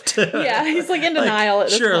accept it. Yeah, he's like in denial at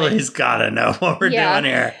this surely point. He's got to know what we're doing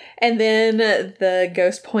here. And then the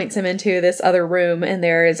ghost points him into this other room, and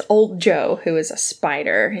there is old Joe, who is a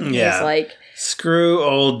spider. And he's like... Screw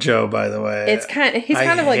old Joe, by the way. He's kind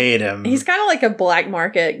of like... hate him. He's kind of like a black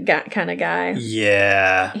market kind of guy.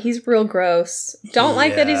 Yeah. He's real gross. Don't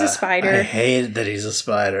like that he's a spider. I hate that he's a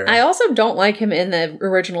spider. I also don't like him in the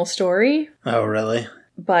original story. Oh, really?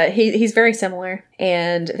 But he's very similar.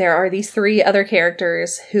 And there are these 3 other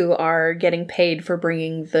characters who are getting paid for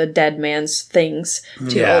bringing the dead man's things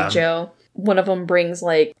to old Joe. One of them brings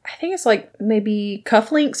I think it's maybe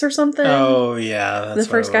cufflinks or something. Oh, yeah. That's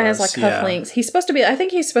the first guy has cufflinks. He's supposed to be, I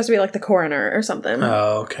think he's supposed to be the coroner or something.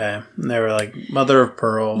 Oh, okay. And they were mother of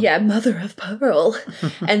pearl. Yeah, mother of pearl.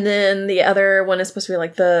 And then the other one is supposed to be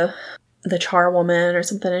the charwoman or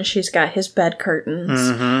something. And she's got his bed curtains.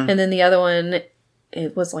 Mm-hmm. And then the other one...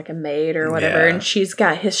 It was a maid or whatever, and she's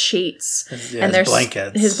got his sheets and there's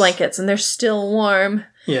his blankets, and they're still warm.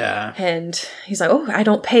 Yeah. And he's like, "Oh, I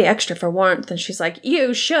don't pay extra for warmth," and she's like,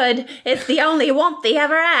 "You should. It's the only warmth he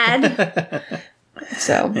ever had."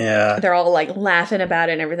 So they're all laughing about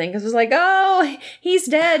it and everything because it's like, "Oh, he's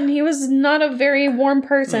dead, and he was not a very warm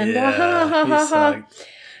person." Yeah,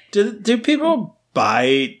 do people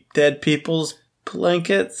buy dead people's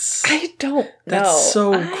blankets? I don't know. That's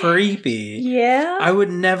so creepy. Yeah. I would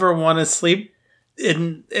never want to sleep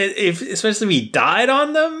especially if he died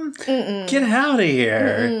on them. Mm-mm. Get out of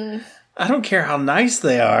here. Mm-mm. I don't care how nice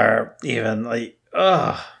they are, even.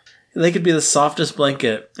 They could be the softest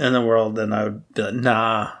blanket in the world, and I would be like,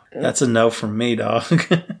 nah, that's a no from me, dog.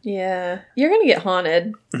 Yeah. You're going to get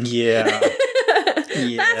haunted. Yeah.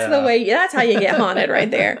 That's how you get haunted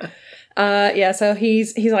right there. So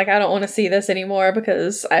he's like, I don't want to see this anymore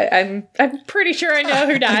because I'm pretty sure I know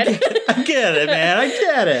who died. I get it, man. I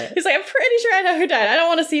get it. He's like, I'm pretty sure I know who died. I don't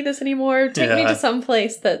want to see this anymore. Take me to some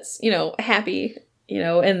place that's, happy,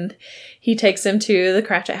 and he takes him to the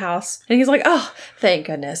Cratchit house and he's like, oh, thank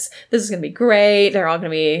goodness. This is going to be great. They're all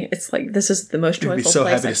going to be, it's like, this is the most joyful place happy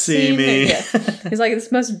I've to see seen. Me. He's like,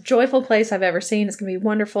 this most joyful place I've ever seen. It's going to be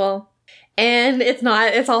wonderful. And it's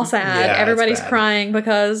not. It's all sad. Yeah, everybody's crying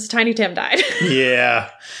because Tiny Tim died. Yeah.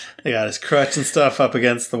 They got his crutch and stuff up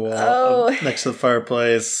against the wall next to the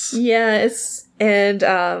fireplace. Yeah,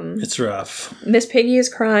 it's rough. Miss Piggy is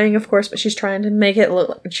crying, of course, but she's trying to make it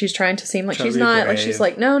look she's trying to seem like she's not. Brave. She's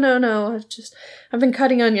like, no. I've been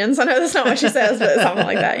cutting onions. I know that's not what she says, but something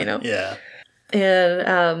like that, Yeah.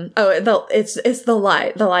 And it's the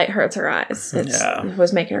light. The light hurts her eyes. It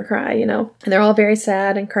was making her cry, And they're all very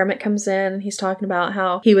sad. And Kermit comes in and he's talking about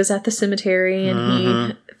how he was at the cemetery and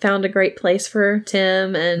he found a great place for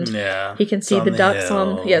Tim, and he can see the ducks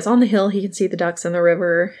it's on the hill. He can see the ducks in the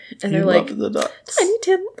river, and they're like, the ducks. Tiny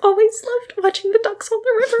Tim always loved watching the ducks on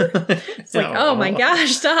the river. It's like, oh my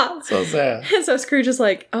gosh, stop. So sad. And so Scrooge is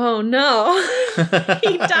like, oh no,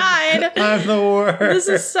 he died. I'm the worst. This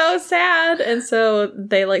is so sad. And so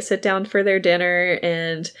they like sit down for their dinner,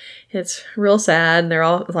 and it's real sad. And they're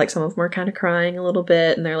all like, some of them are kind of crying a little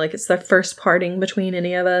bit, and they're like, it's the first parting between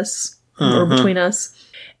any of us, or between us.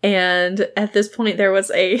 And at this point, there was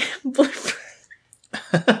a blooper.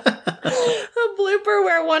 A blooper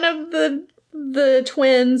where one of the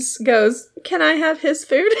twins goes, "Can I have his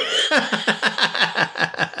food?"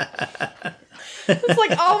 It's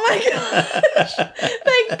like, oh my gosh.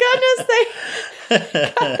 Thank goodness they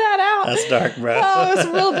cut that out. That's dark, bro. Oh, it's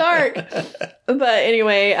real dark. But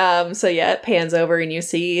anyway, so yeah, it pans over and you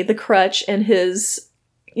see the crutch and his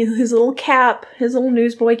little cap, his little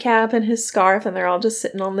newsboy cap and his scarf, and they're all just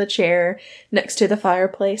sitting on the chair next to the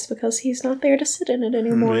fireplace because he's not there to sit in it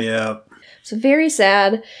anymore. Yeah. So very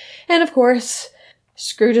sad. And of course,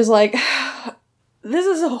 Scrooge is like, this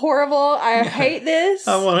is horrible. I hate this.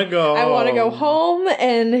 I want to go. I want to go home.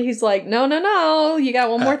 And he's like, no. You got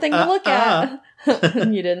one more thing to look at.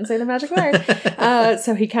 You didn't say the magic word.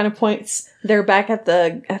 So he kind of points. They're back at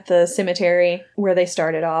the cemetery where they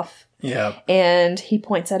started off. Yeah. And he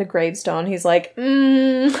points at a gravestone. He's like, I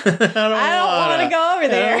don't want to go over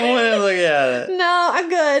there. I don't want to look at it. No, I'm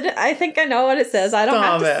good. I think I know what it says. I don't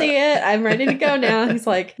have to see it. I'm ready to go now. He's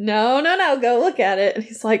like, no, go look at it. And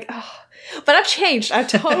he's like, oh. But I've changed. I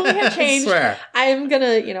totally have changed. I swear. I'm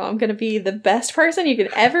gonna be the best person you could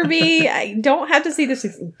ever be. I don't have to see this.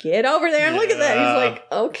 He's like, get over there and look at that. He's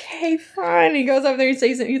like, okay, fine. He goes over there and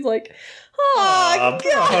sees it. He's like, oh,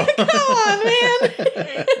 God, come on,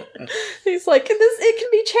 man. He's like, it can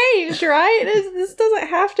be changed, right? This doesn't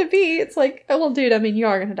have to be. It's like, oh, well, dude, I mean, you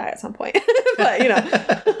are going to die at some point. But,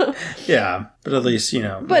 Yeah, but at least,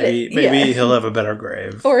 maybe he'll have a better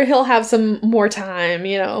grave. Or he'll have some more time,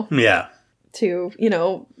 Yeah. To,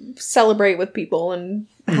 celebrate with people and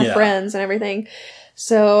have friends and everything.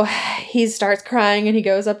 So he starts crying and he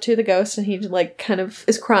goes up to the ghost and he, like, kind of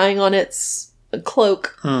is crying on its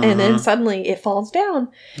cloak, and then suddenly it falls down,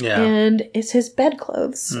 and it's his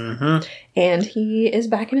bedclothes, and he is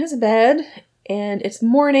back in his bed, and it's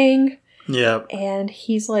morning, and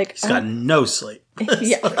he's like, he's got no sleep.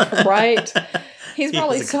 Yeah, right. He's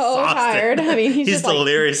probably so tired. I mean, he's just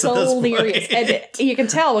delirious. Like, so delirious, and you can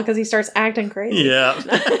tell because he starts acting crazy. Yeah.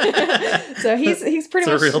 So he's pretty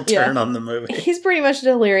much a real turn on the movie. He's pretty much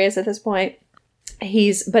delirious at this point.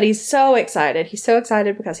 But he's so excited. He's so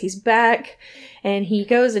excited because he's back, and he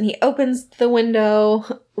goes and he opens the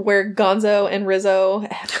window where Gonzo and Rizzo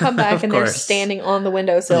have come back, and they're standing on the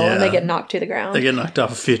windowsill, and they get knocked to the ground. They get knocked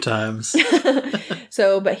off a few times.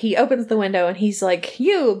 But he opens the window and he's like,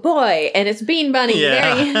 "You boy," and it's Bean Bunny.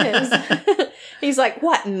 Yeah. There he is. He's like,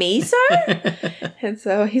 "What, me, sir?" And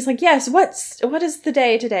so he's like, "Yes, what is the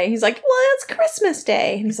day today?" He's like, "Well, it's Christmas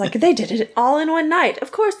Day." And he's like, "They did it all in one night."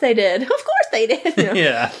 Of course they did. Of course they did.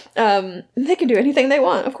 Yeah. They can do anything they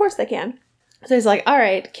want. Of course they can. So he's like, "All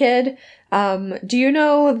right, kid, do you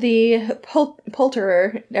know the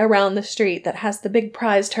poulterer around the street that has the big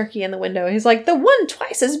prize turkey in the window?" And he's like, "The one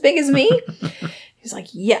twice as big as me?" He's like,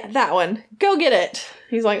 "Yeah, that one. Go get it."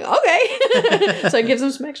 He's like, "Okay." So he gives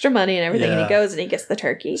him some extra money and everything, and he goes and he gets the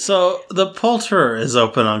turkey. So the poulterer is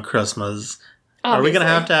open on Christmas. Obviously. Are we going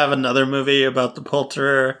to have another movie about the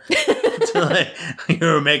poulterer?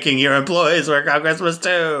 You're making your employees work on Christmas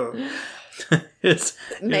too. Here's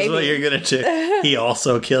what you're going to do. He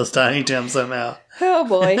also kills Tiny Tim somehow. Oh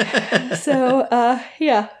boy. So,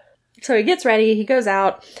 So he gets ready. He goes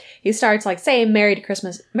out. He starts like saying Merry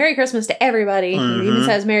Christmas to everybody. He even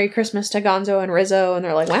says Merry Christmas to Gonzo and Rizzo, and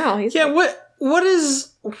they're like, "Wow, he's what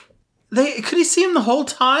is they? Could he see him the whole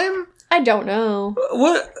time? I don't know.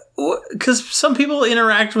 What? Because some people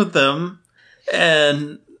interact with them,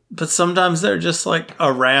 but sometimes they're just like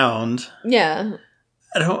around. Yeah,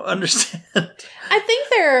 I don't understand.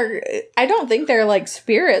 I don't think they're like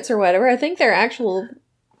spirits or whatever. I think they're actual.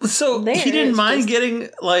 So he didn't mind getting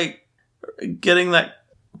that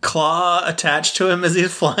claw attached to him as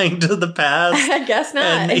he's flying to the past. I guess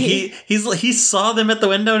not. And he saw them at the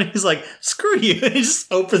window and he's like, "Screw you." And he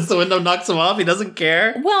just opens the window, knocks him off. He doesn't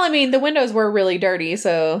care. Well, I mean, the windows were really dirty,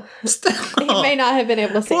 so he may not have been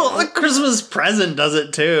able to see them. The Christmas present does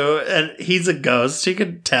it too. And he's a ghost. He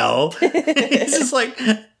could tell. He's just like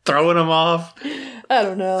throwing him off. I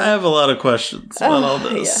don't know. I have a lot of questions about all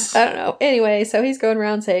this. Yeah, I don't know. Anyway, so he's going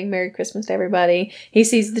around saying Merry Christmas to everybody. He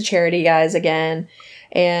sees the charity guys again.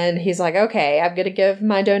 And he's like, okay, I'm going to give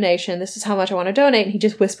my donation. This is how much I want to donate. And he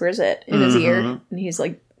just whispers it in his ear. And he's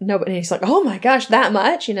like, no, but he's like, oh my gosh, that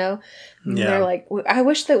much, you know? And they're like, I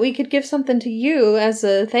wish that we could give something to you as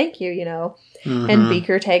a thank you, you know? And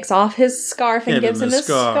Beaker takes off his scarf and gives him a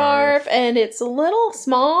scarf. And it's a little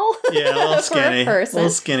small. Yeah, a little skinny. A little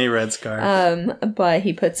skinny red scarf. But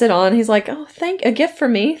he puts it on. He's like, oh, a gift for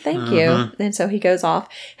me. Thank you. And so he goes off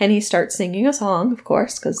and he starts singing a song, of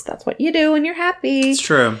course, because that's what you do when you're happy. It's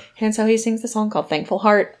true. And so he sings the song called Thankful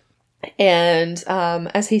Heart. And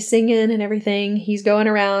as he's singing and everything, he's going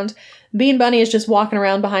around. Bean Bunny is just walking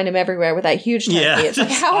around behind him everywhere with that huge turkey. Yeah, it's like,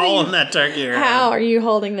 that turkey around. How are you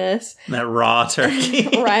holding this? That raw turkey.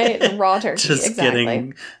 Right, the raw turkey. Just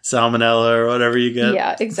getting salmonella or whatever you get.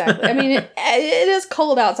 Yeah, exactly. I mean, it is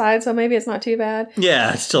cold outside, so maybe it's not too bad.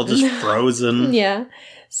 Yeah, it's still just frozen. Yeah.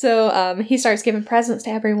 So he starts giving presents to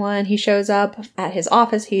everyone. He shows up at his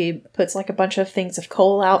office. He puts like a bunch of things of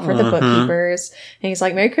coal out for the bookkeepers. And he's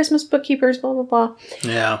like, Merry Christmas, bookkeepers, blah, blah, blah.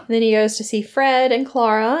 Yeah. And then he goes to see Fred and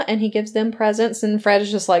Clara, and he gives them presents. And Fred is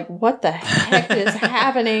just like, what the heck is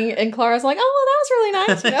happening? And Clara's like, oh, well, that was really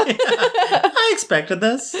nice. You know? I expected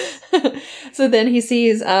this. So then he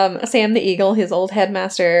sees Sam the Eagle, his old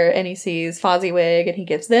headmaster, and he sees Fozziwig, and he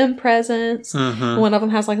gives them presents. One of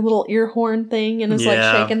them has like a little ear horn thing and is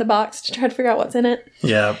like shaking the box to try to figure out what's in it.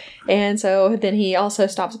 Yeah. And so then he also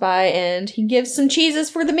stops by and he gives some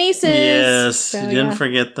cheeses for the Mises. Yes, so, you didn't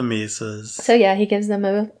forget the Mises. So yeah, he gives them I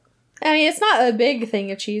mean, it's not a big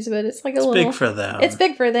thing of cheese, but it's like it's big for them. It's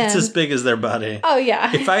big for them. It's as big as their body. Oh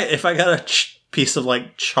yeah. If I got a piece of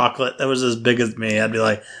like chocolate that was as big as me, I'd be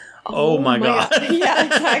like, oh my God. Yeah,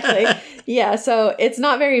 exactly. Yeah, so it's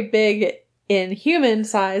not very big in human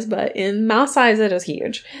size, but in mouse size, it is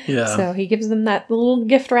huge. Yeah. So he gives them that little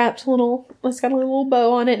gift wrapped it's got a little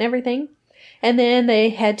bow on it and everything. And then they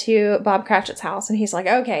head to Bob Cratchit's house, and he's like,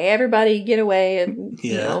 okay, everybody get away. And,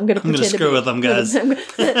 you know, I'm going to screw with them, guys. I'm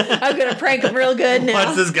going to prank them real good now.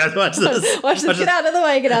 Watch this, guys. Watch this. Watch this. Get out of the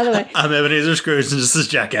way. Get out of the way. I'm Ebenezer Scrooge, and this is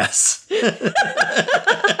Jackass.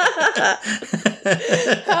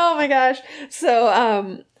 Oh, my gosh.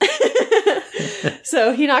 So,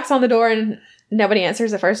 so he knocks on the door, and nobody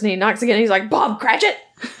answers at first, and he knocks again, and he's like, Bob Cratchit!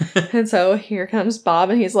 And so here comes Bob,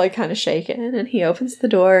 and he's like kind of shaken, and he opens the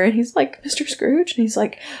door, and he's like, Mr. Scrooge? And he's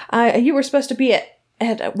like, you were supposed to be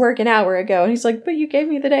at work an hour ago. And he's like, but you gave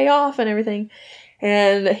me the day off and everything.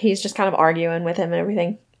 And he's just kind of arguing with him and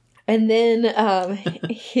everything. And then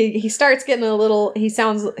he starts getting he's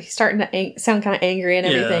starting to sound kind of angry and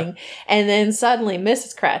everything. Yeah. And then suddenly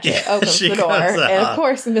Mrs. Cratchit opens the door. And of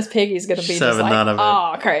course Miss Piggy's going to be just like,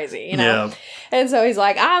 oh, crazy, you know? Yeah. And so he's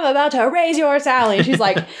like, I'm about to raise your salary. And she's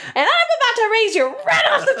like, and I'm about to raise you right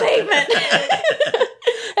off the pavement.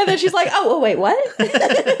 And then she's like, oh, wait, what?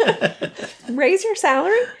 Raise your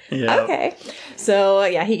salary? Yeah. Okay. So,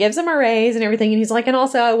 yeah, he gives him a raise and everything. And he's like, and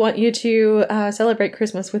also I want you to celebrate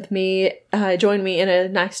Christmas with me. Join me in a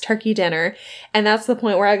nice turkey dinner. And that's the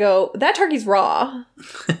point where I go, that turkey's raw.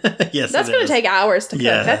 Yes, that's going to take hours to cook.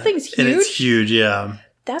 Yeah. That thing's huge. And it's huge, yeah.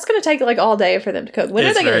 That's going to take like all day for them to cook. When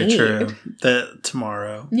are they going to eat? It's very true.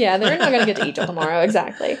 Tomorrow. Yeah, they're not going to get to eat till tomorrow.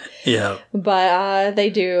 Exactly. Yeah. But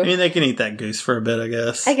they do. I mean, they can eat that goose for a bit, I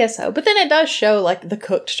guess. I guess so. But then it does show like the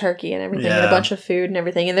cooked turkey and everything and a bunch of food and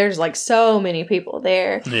everything. And there's like so many people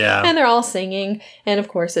there. Yeah. And they're all singing. And of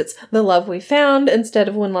course, it's The Love We Found instead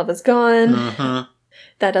of When Love Is Gone. Mm-hmm.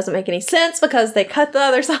 That doesn't make any sense because they cut the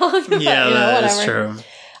other song. But, yeah, that is true.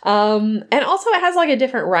 And also it has like a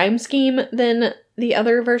different rhyme scheme than the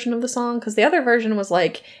other version of the song, because the other version was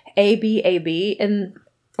like A-B-A-B,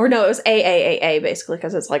 or no, it was A-A-A-A basically,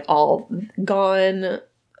 because it's like all gone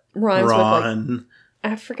rhymes with like,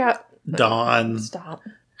 I forgot. Dawn. Stop.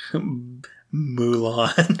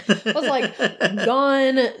 Mulan. It was like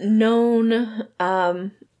gone, known,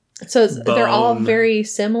 so they're all very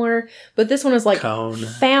similar, but this one is like cone.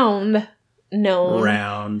 Found, known.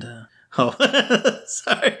 Round. Oh,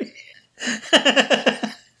 sorry.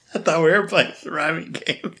 I thought we were playing the rhyming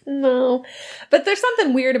game. No. But there's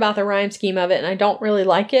something weird about the rhyme scheme of it, and I don't really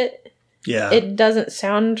like it. Yeah. It doesn't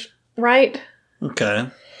sound right. Okay.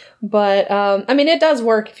 But, I mean, it does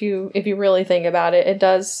work if you really think about it. It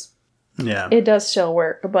does. Yeah. It does still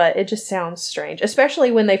work, but it just sounds strange.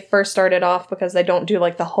 Especially when they first started off, because they don't do,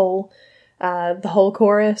 like, the whole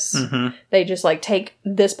chorus. Mm-hmm. They just, like, take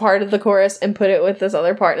this part of the chorus and put it with this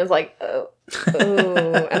other part, and it's like, oh,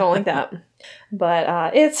 I don't like that.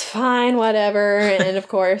 But it's fine, whatever. And of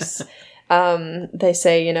course, they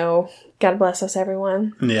say, you know, God bless us,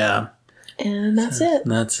 everyone. Yeah. And that's it.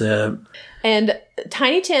 That's it. And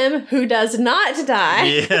Tiny Tim, who does not die.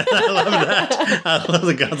 Yeah, I love that. I love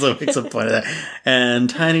the Gonzo makes a point of that. And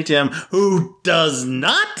Tiny Tim, who does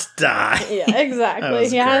not die. Yeah, exactly.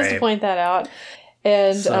 He has to point that out.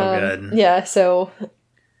 And so good. Yeah, so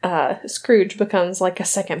Scrooge becomes like a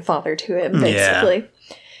second father to him, basically. Yeah.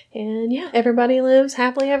 And yeah, everybody lives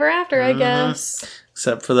happily ever after, I guess.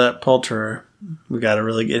 Except for that poulterer. We got to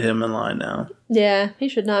really get him in line now. Yeah, he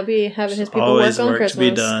should not be having his people work on Christmas. Always work to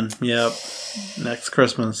be done. Yep. Next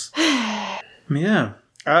Christmas. Yeah.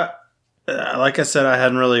 Like I said, I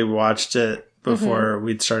hadn't really watched it before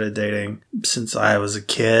we'd started dating since I was a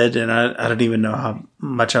kid, and I don't even know how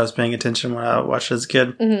much I was paying attention when I watched it as a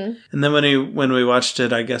kid. And then when we watched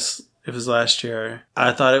it, I guess it was last year,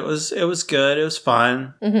 I thought it was good. It was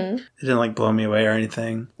fine. It didn't like blow me away or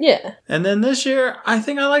anything. Yeah. And then this year, I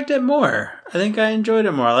think I liked it more. I think I enjoyed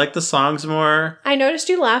it more. I liked the songs more. I noticed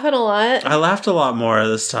you laughing a lot. I laughed a lot more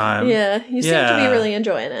this time. Yeah. You seem to be really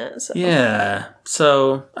enjoying it. So. Yeah.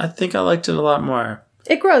 So I think I liked it a lot more.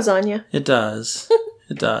 It grows on you. It does.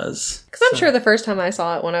 It does. Because I'm sure the first time I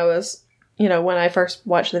saw it when I was, when I first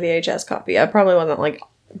watched the VHS copy, I probably wasn't like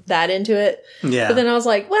that into it. Yeah. But then I was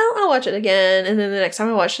like, well, I'll watch it again. And then the next time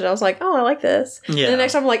I watched it, I was like, oh, I like this. Yeah. And the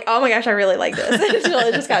next time I'm like, oh my gosh, I really like this. Until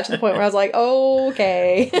it just got to the point where I was like,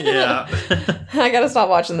 okay. Yeah. I gotta stop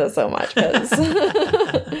watching this so much because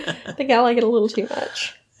I think I like it a little too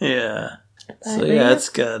much. Yeah. So yeah, it's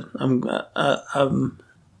good. I'm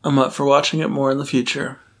up for watching it more in the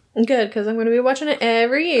future. Good, because I'm going to be watching it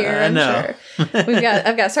every year. I know. Sure.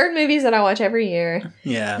 I've got certain movies that I watch every year.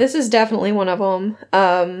 Yeah. This is definitely one of them.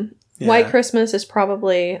 White Christmas is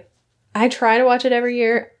probably. I try to watch it every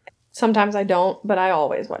year. Sometimes I don't, but I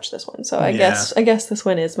always watch this one. So I guess this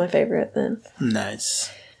one is my favorite then.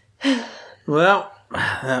 Nice. Well,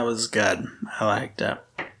 that was good. I liked it.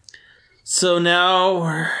 So now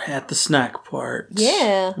we're at the snack part.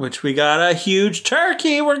 Yeah. Which we got a huge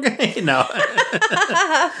turkey. We're going to... No.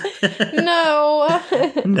 No.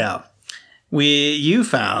 No. You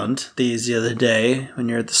found these the other day when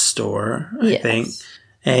you're at the store, I think.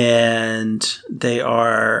 And they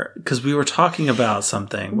are... Because we were talking about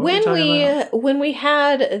something. When we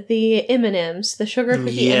had the M&Ms, the sugar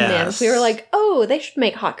cookie M&Ms, we were like, oh, they should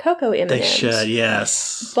make hot cocoa M&Ms. They should,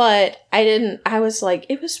 yes. But I was like,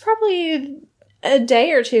 it was probably a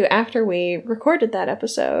day or two after we recorded that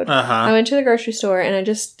episode. I went to the grocery store and I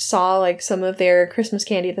just saw like some of their Christmas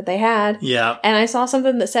candy that they had. Yeah. And I saw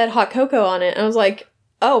something that said hot cocoa on it. And I was like,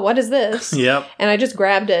 oh, what is this? Yep. And I just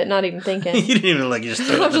grabbed it, not even thinking. You didn't even you just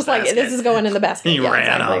threw it in the I was just basket. like, this is going in the basket. And you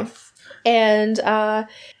ran off. And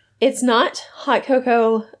it's not hot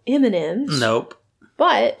cocoa M&Ms. Nope.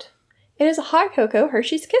 But it is a hot cocoa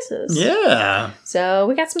Hershey's Kisses. Yeah. So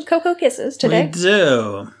we got some cocoa kisses today. We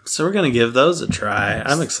do. So we're going to give those a try.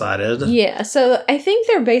 I'm excited. Yeah. So I think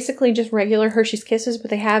they're basically just regular Hershey's Kisses,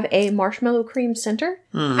 but they have a marshmallow cream center.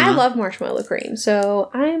 I love marshmallow cream.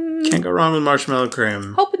 So Can't go wrong with marshmallow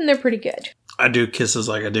cream. Hoping they're pretty good. I do kisses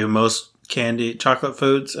like I do most chocolate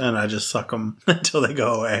foods, and I just suck them until they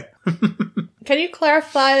go away. Can you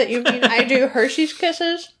clarify that you mean I do Hershey's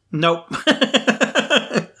Kisses? Nope.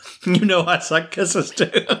 You know I suck kisses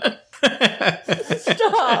too.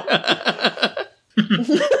 Stop.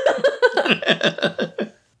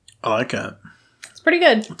 I like it. It's pretty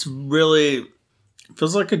good. It's really...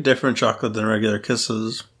 feels like a different chocolate than regular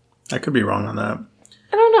kisses. I could be wrong on that.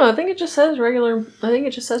 I don't know. I think it just says regular... I think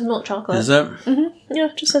it just says milk chocolate. Is it? Mm-hmm.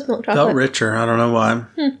 Yeah, it just says milk chocolate. Felt richer. I don't know why.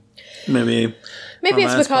 Maybe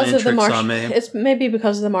it's because of the It's maybe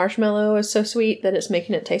because the marshmallow is so sweet that it's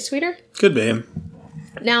making it taste sweeter. Could be.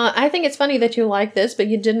 Now, I think it's funny that you like this, but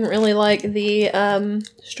you didn't really like the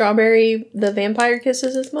strawberry, the vampire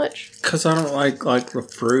kisses as much. Because I don't like the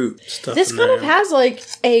fruit stuff. This kind of has like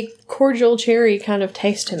a cordial cherry kind of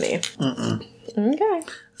taste to me. Okay.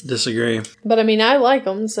 Disagree. But I mean, I like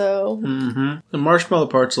them, so. The marshmallow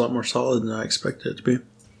part's a lot more solid than I expected it to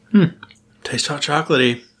be. Tastes hot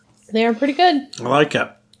chocolatey. They are pretty good. I like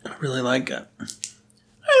it. I really like it.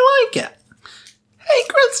 I like it. Hey,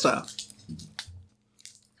 Krista.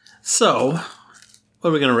 So, what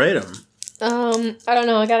are we going to rate them? I don't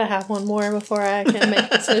know. I got to have one more before I can make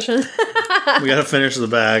a decision. We got to finish the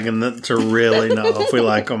bag and then to really know if we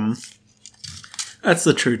like them. That's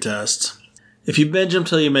the true test. If you binge them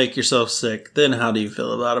till you make yourself sick, then how do you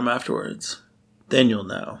feel about them afterwards? Then you'll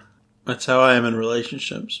know. That's how I am in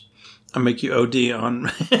relationships. I make you OD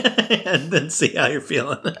on and then see how you're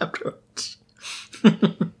feeling afterwards. All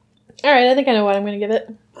right, I think I know what I'm going to give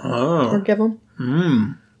it. Oh. Or give them.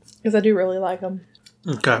 Because I do really like them.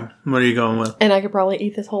 Okay. What are you going with? And I could probably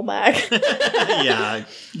eat this whole bag. Yeah,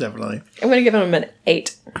 definitely. I'm going to give them an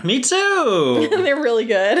 8. Me too. They're really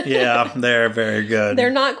good. Yeah, they're very good. They're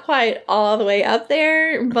not quite all the way up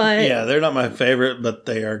there, but... Yeah, they're not my favorite, but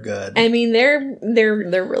they are good. I mean, they're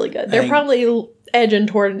really good. They're probably edging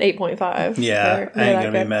toward an 8.5. Yeah, I ain't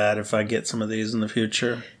going to be mad if I get some of these in the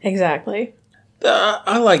future. Exactly.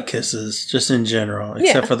 I like Kisses, just in general,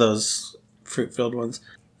 except for those fruit-filled ones.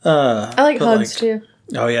 I like Hugs, too.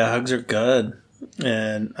 Oh, yeah, Hugs are good.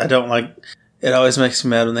 And I don't like... It always makes me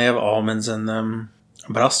mad when they have almonds in them.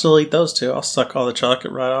 But I'll still eat those, too. I'll suck all the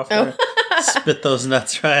chocolate right off there. Spit those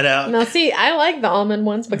nuts right out. Now, see, I like the almond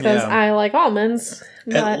ones because I like almonds.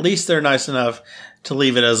 At least they're nice enough to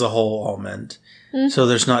leave it as a whole almond. Mm-hmm. So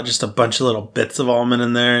there's not just a bunch of little bits of almond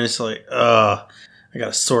in there. And it's like, I got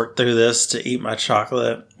to sort through this to eat my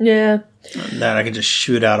chocolate. Yeah. And then I can just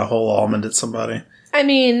shoot out a whole almond at somebody. I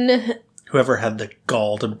mean... Whoever had the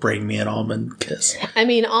gall to bring me an almond kiss. I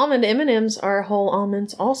mean, almond M&Ms are whole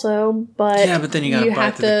almonds also, but... Yeah, but then you gotta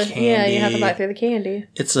bite through the candy. Yeah, you have to bite through the candy.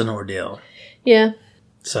 It's an ordeal. Yeah.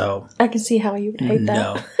 So... I can see how you would hate that.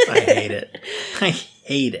 No, I hate it. I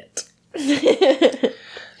hate it.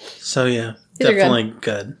 So, yeah, definitely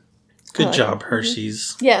good. Good job,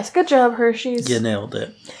 Hershey's. Yes, good job, Hershey's. You nailed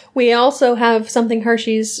it. We also have something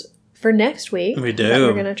Hershey's for next week. We do. That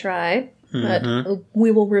we're going to try. But we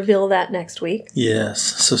will reveal that next week. Yes,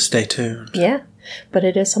 so stay tuned. Yeah, but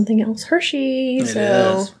it is something else Hershey,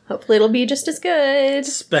 so hopefully it'll be just as good.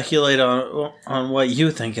 Speculate on what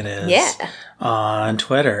you think it is. Yeah. On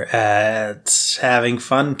Twitter at Having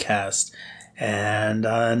Funcast and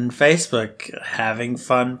on Facebook, Having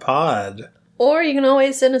Fun Pod. Or you can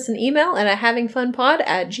always send us an email at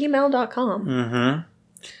havingfunpod@gmail.com. Mm-hmm.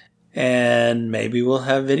 And maybe we'll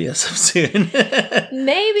have videos up soon.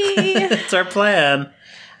 Maybe. It's our plan.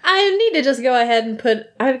 I need to just go ahead and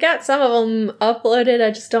I've got some of them uploaded.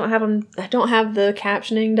 I just don't have them. I don't have the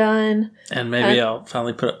captioning done. And maybe I'll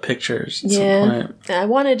finally put up pictures at some point. I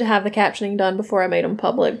wanted to have the captioning done before I made them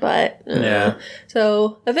public, but...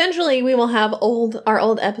 So eventually we will have our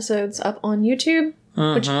old episodes up on YouTube.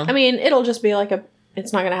 Which, I mean, it'll just be like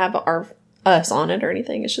it's not going to have us on it or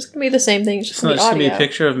anything. It's just going to be the same thing. It's just going to be audio. It's not just going to be a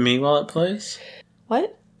picture of me while it plays?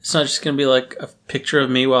 What? It's not just going to be like a picture of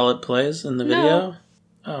me while it plays in the video? No.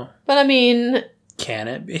 Oh. But I mean... Can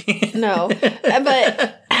it be? No.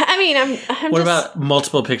 But, I mean, I'm what about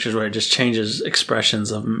multiple pictures where it just changes expressions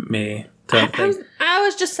of me? I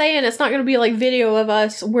was just saying it's not going to be like video of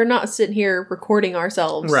us. We're not sitting here recording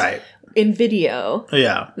ourselves. Right. In video.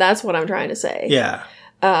 Yeah. That's what I'm trying to say. Yeah.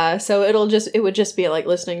 So it would just be like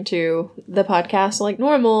listening to the podcast like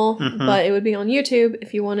normal, but it would be on YouTube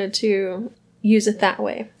if you wanted to use it that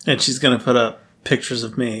way. And she's going to put up pictures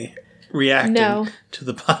of me reacting to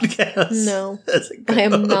the podcast. No. I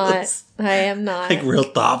am not. I am not. Like real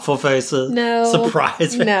thoughtful faces. No.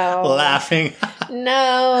 Surprised. No. Laughing.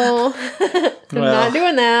 No. I'm not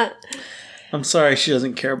doing that. I'm sorry she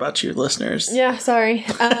doesn't care about you listeners. Yeah, sorry.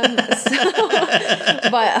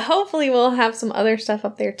 But hopefully we'll have some other stuff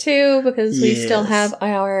up there too, because we still have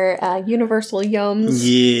our Universal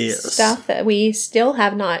Yums stuff that we still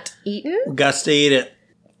have not eaten. We got to eat it.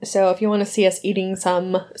 So if you want to see us eating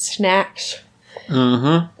some snacks,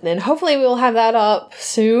 then hopefully we'll have that up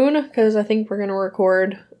soon, because I think we're going to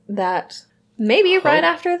record that maybe right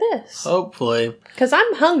after this. Hopefully. Because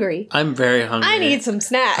I'm hungry. I'm very hungry. I need some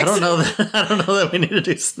snacks. I don't know that we need to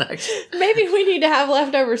do snacks. Maybe we need to have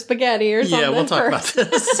leftover spaghetti or something. Yeah, we'll talk about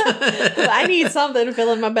this. I need something to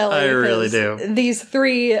fill in my belly. I really do. These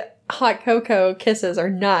 3 hot cocoa kisses are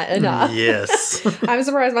not enough. Yes. I'm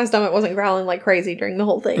surprised my stomach wasn't growling like crazy during the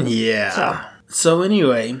whole thing. Yeah. So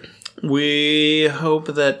anyway, we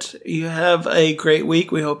hope that you have a great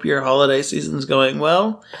week. We hope your holiday season's going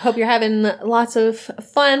well. Hope you're having lots of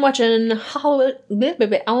fun watching Halloween.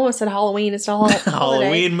 I almost said Halloween. It's all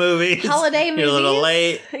Halloween movies. Holiday movies. You're a little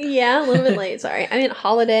late. Yeah, a little bit late. Sorry. I mean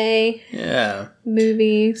holiday. Yeah.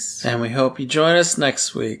 Movies. And we hope you join us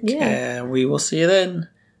next week. Yeah. And we will see you then.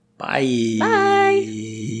 Bye. Bye.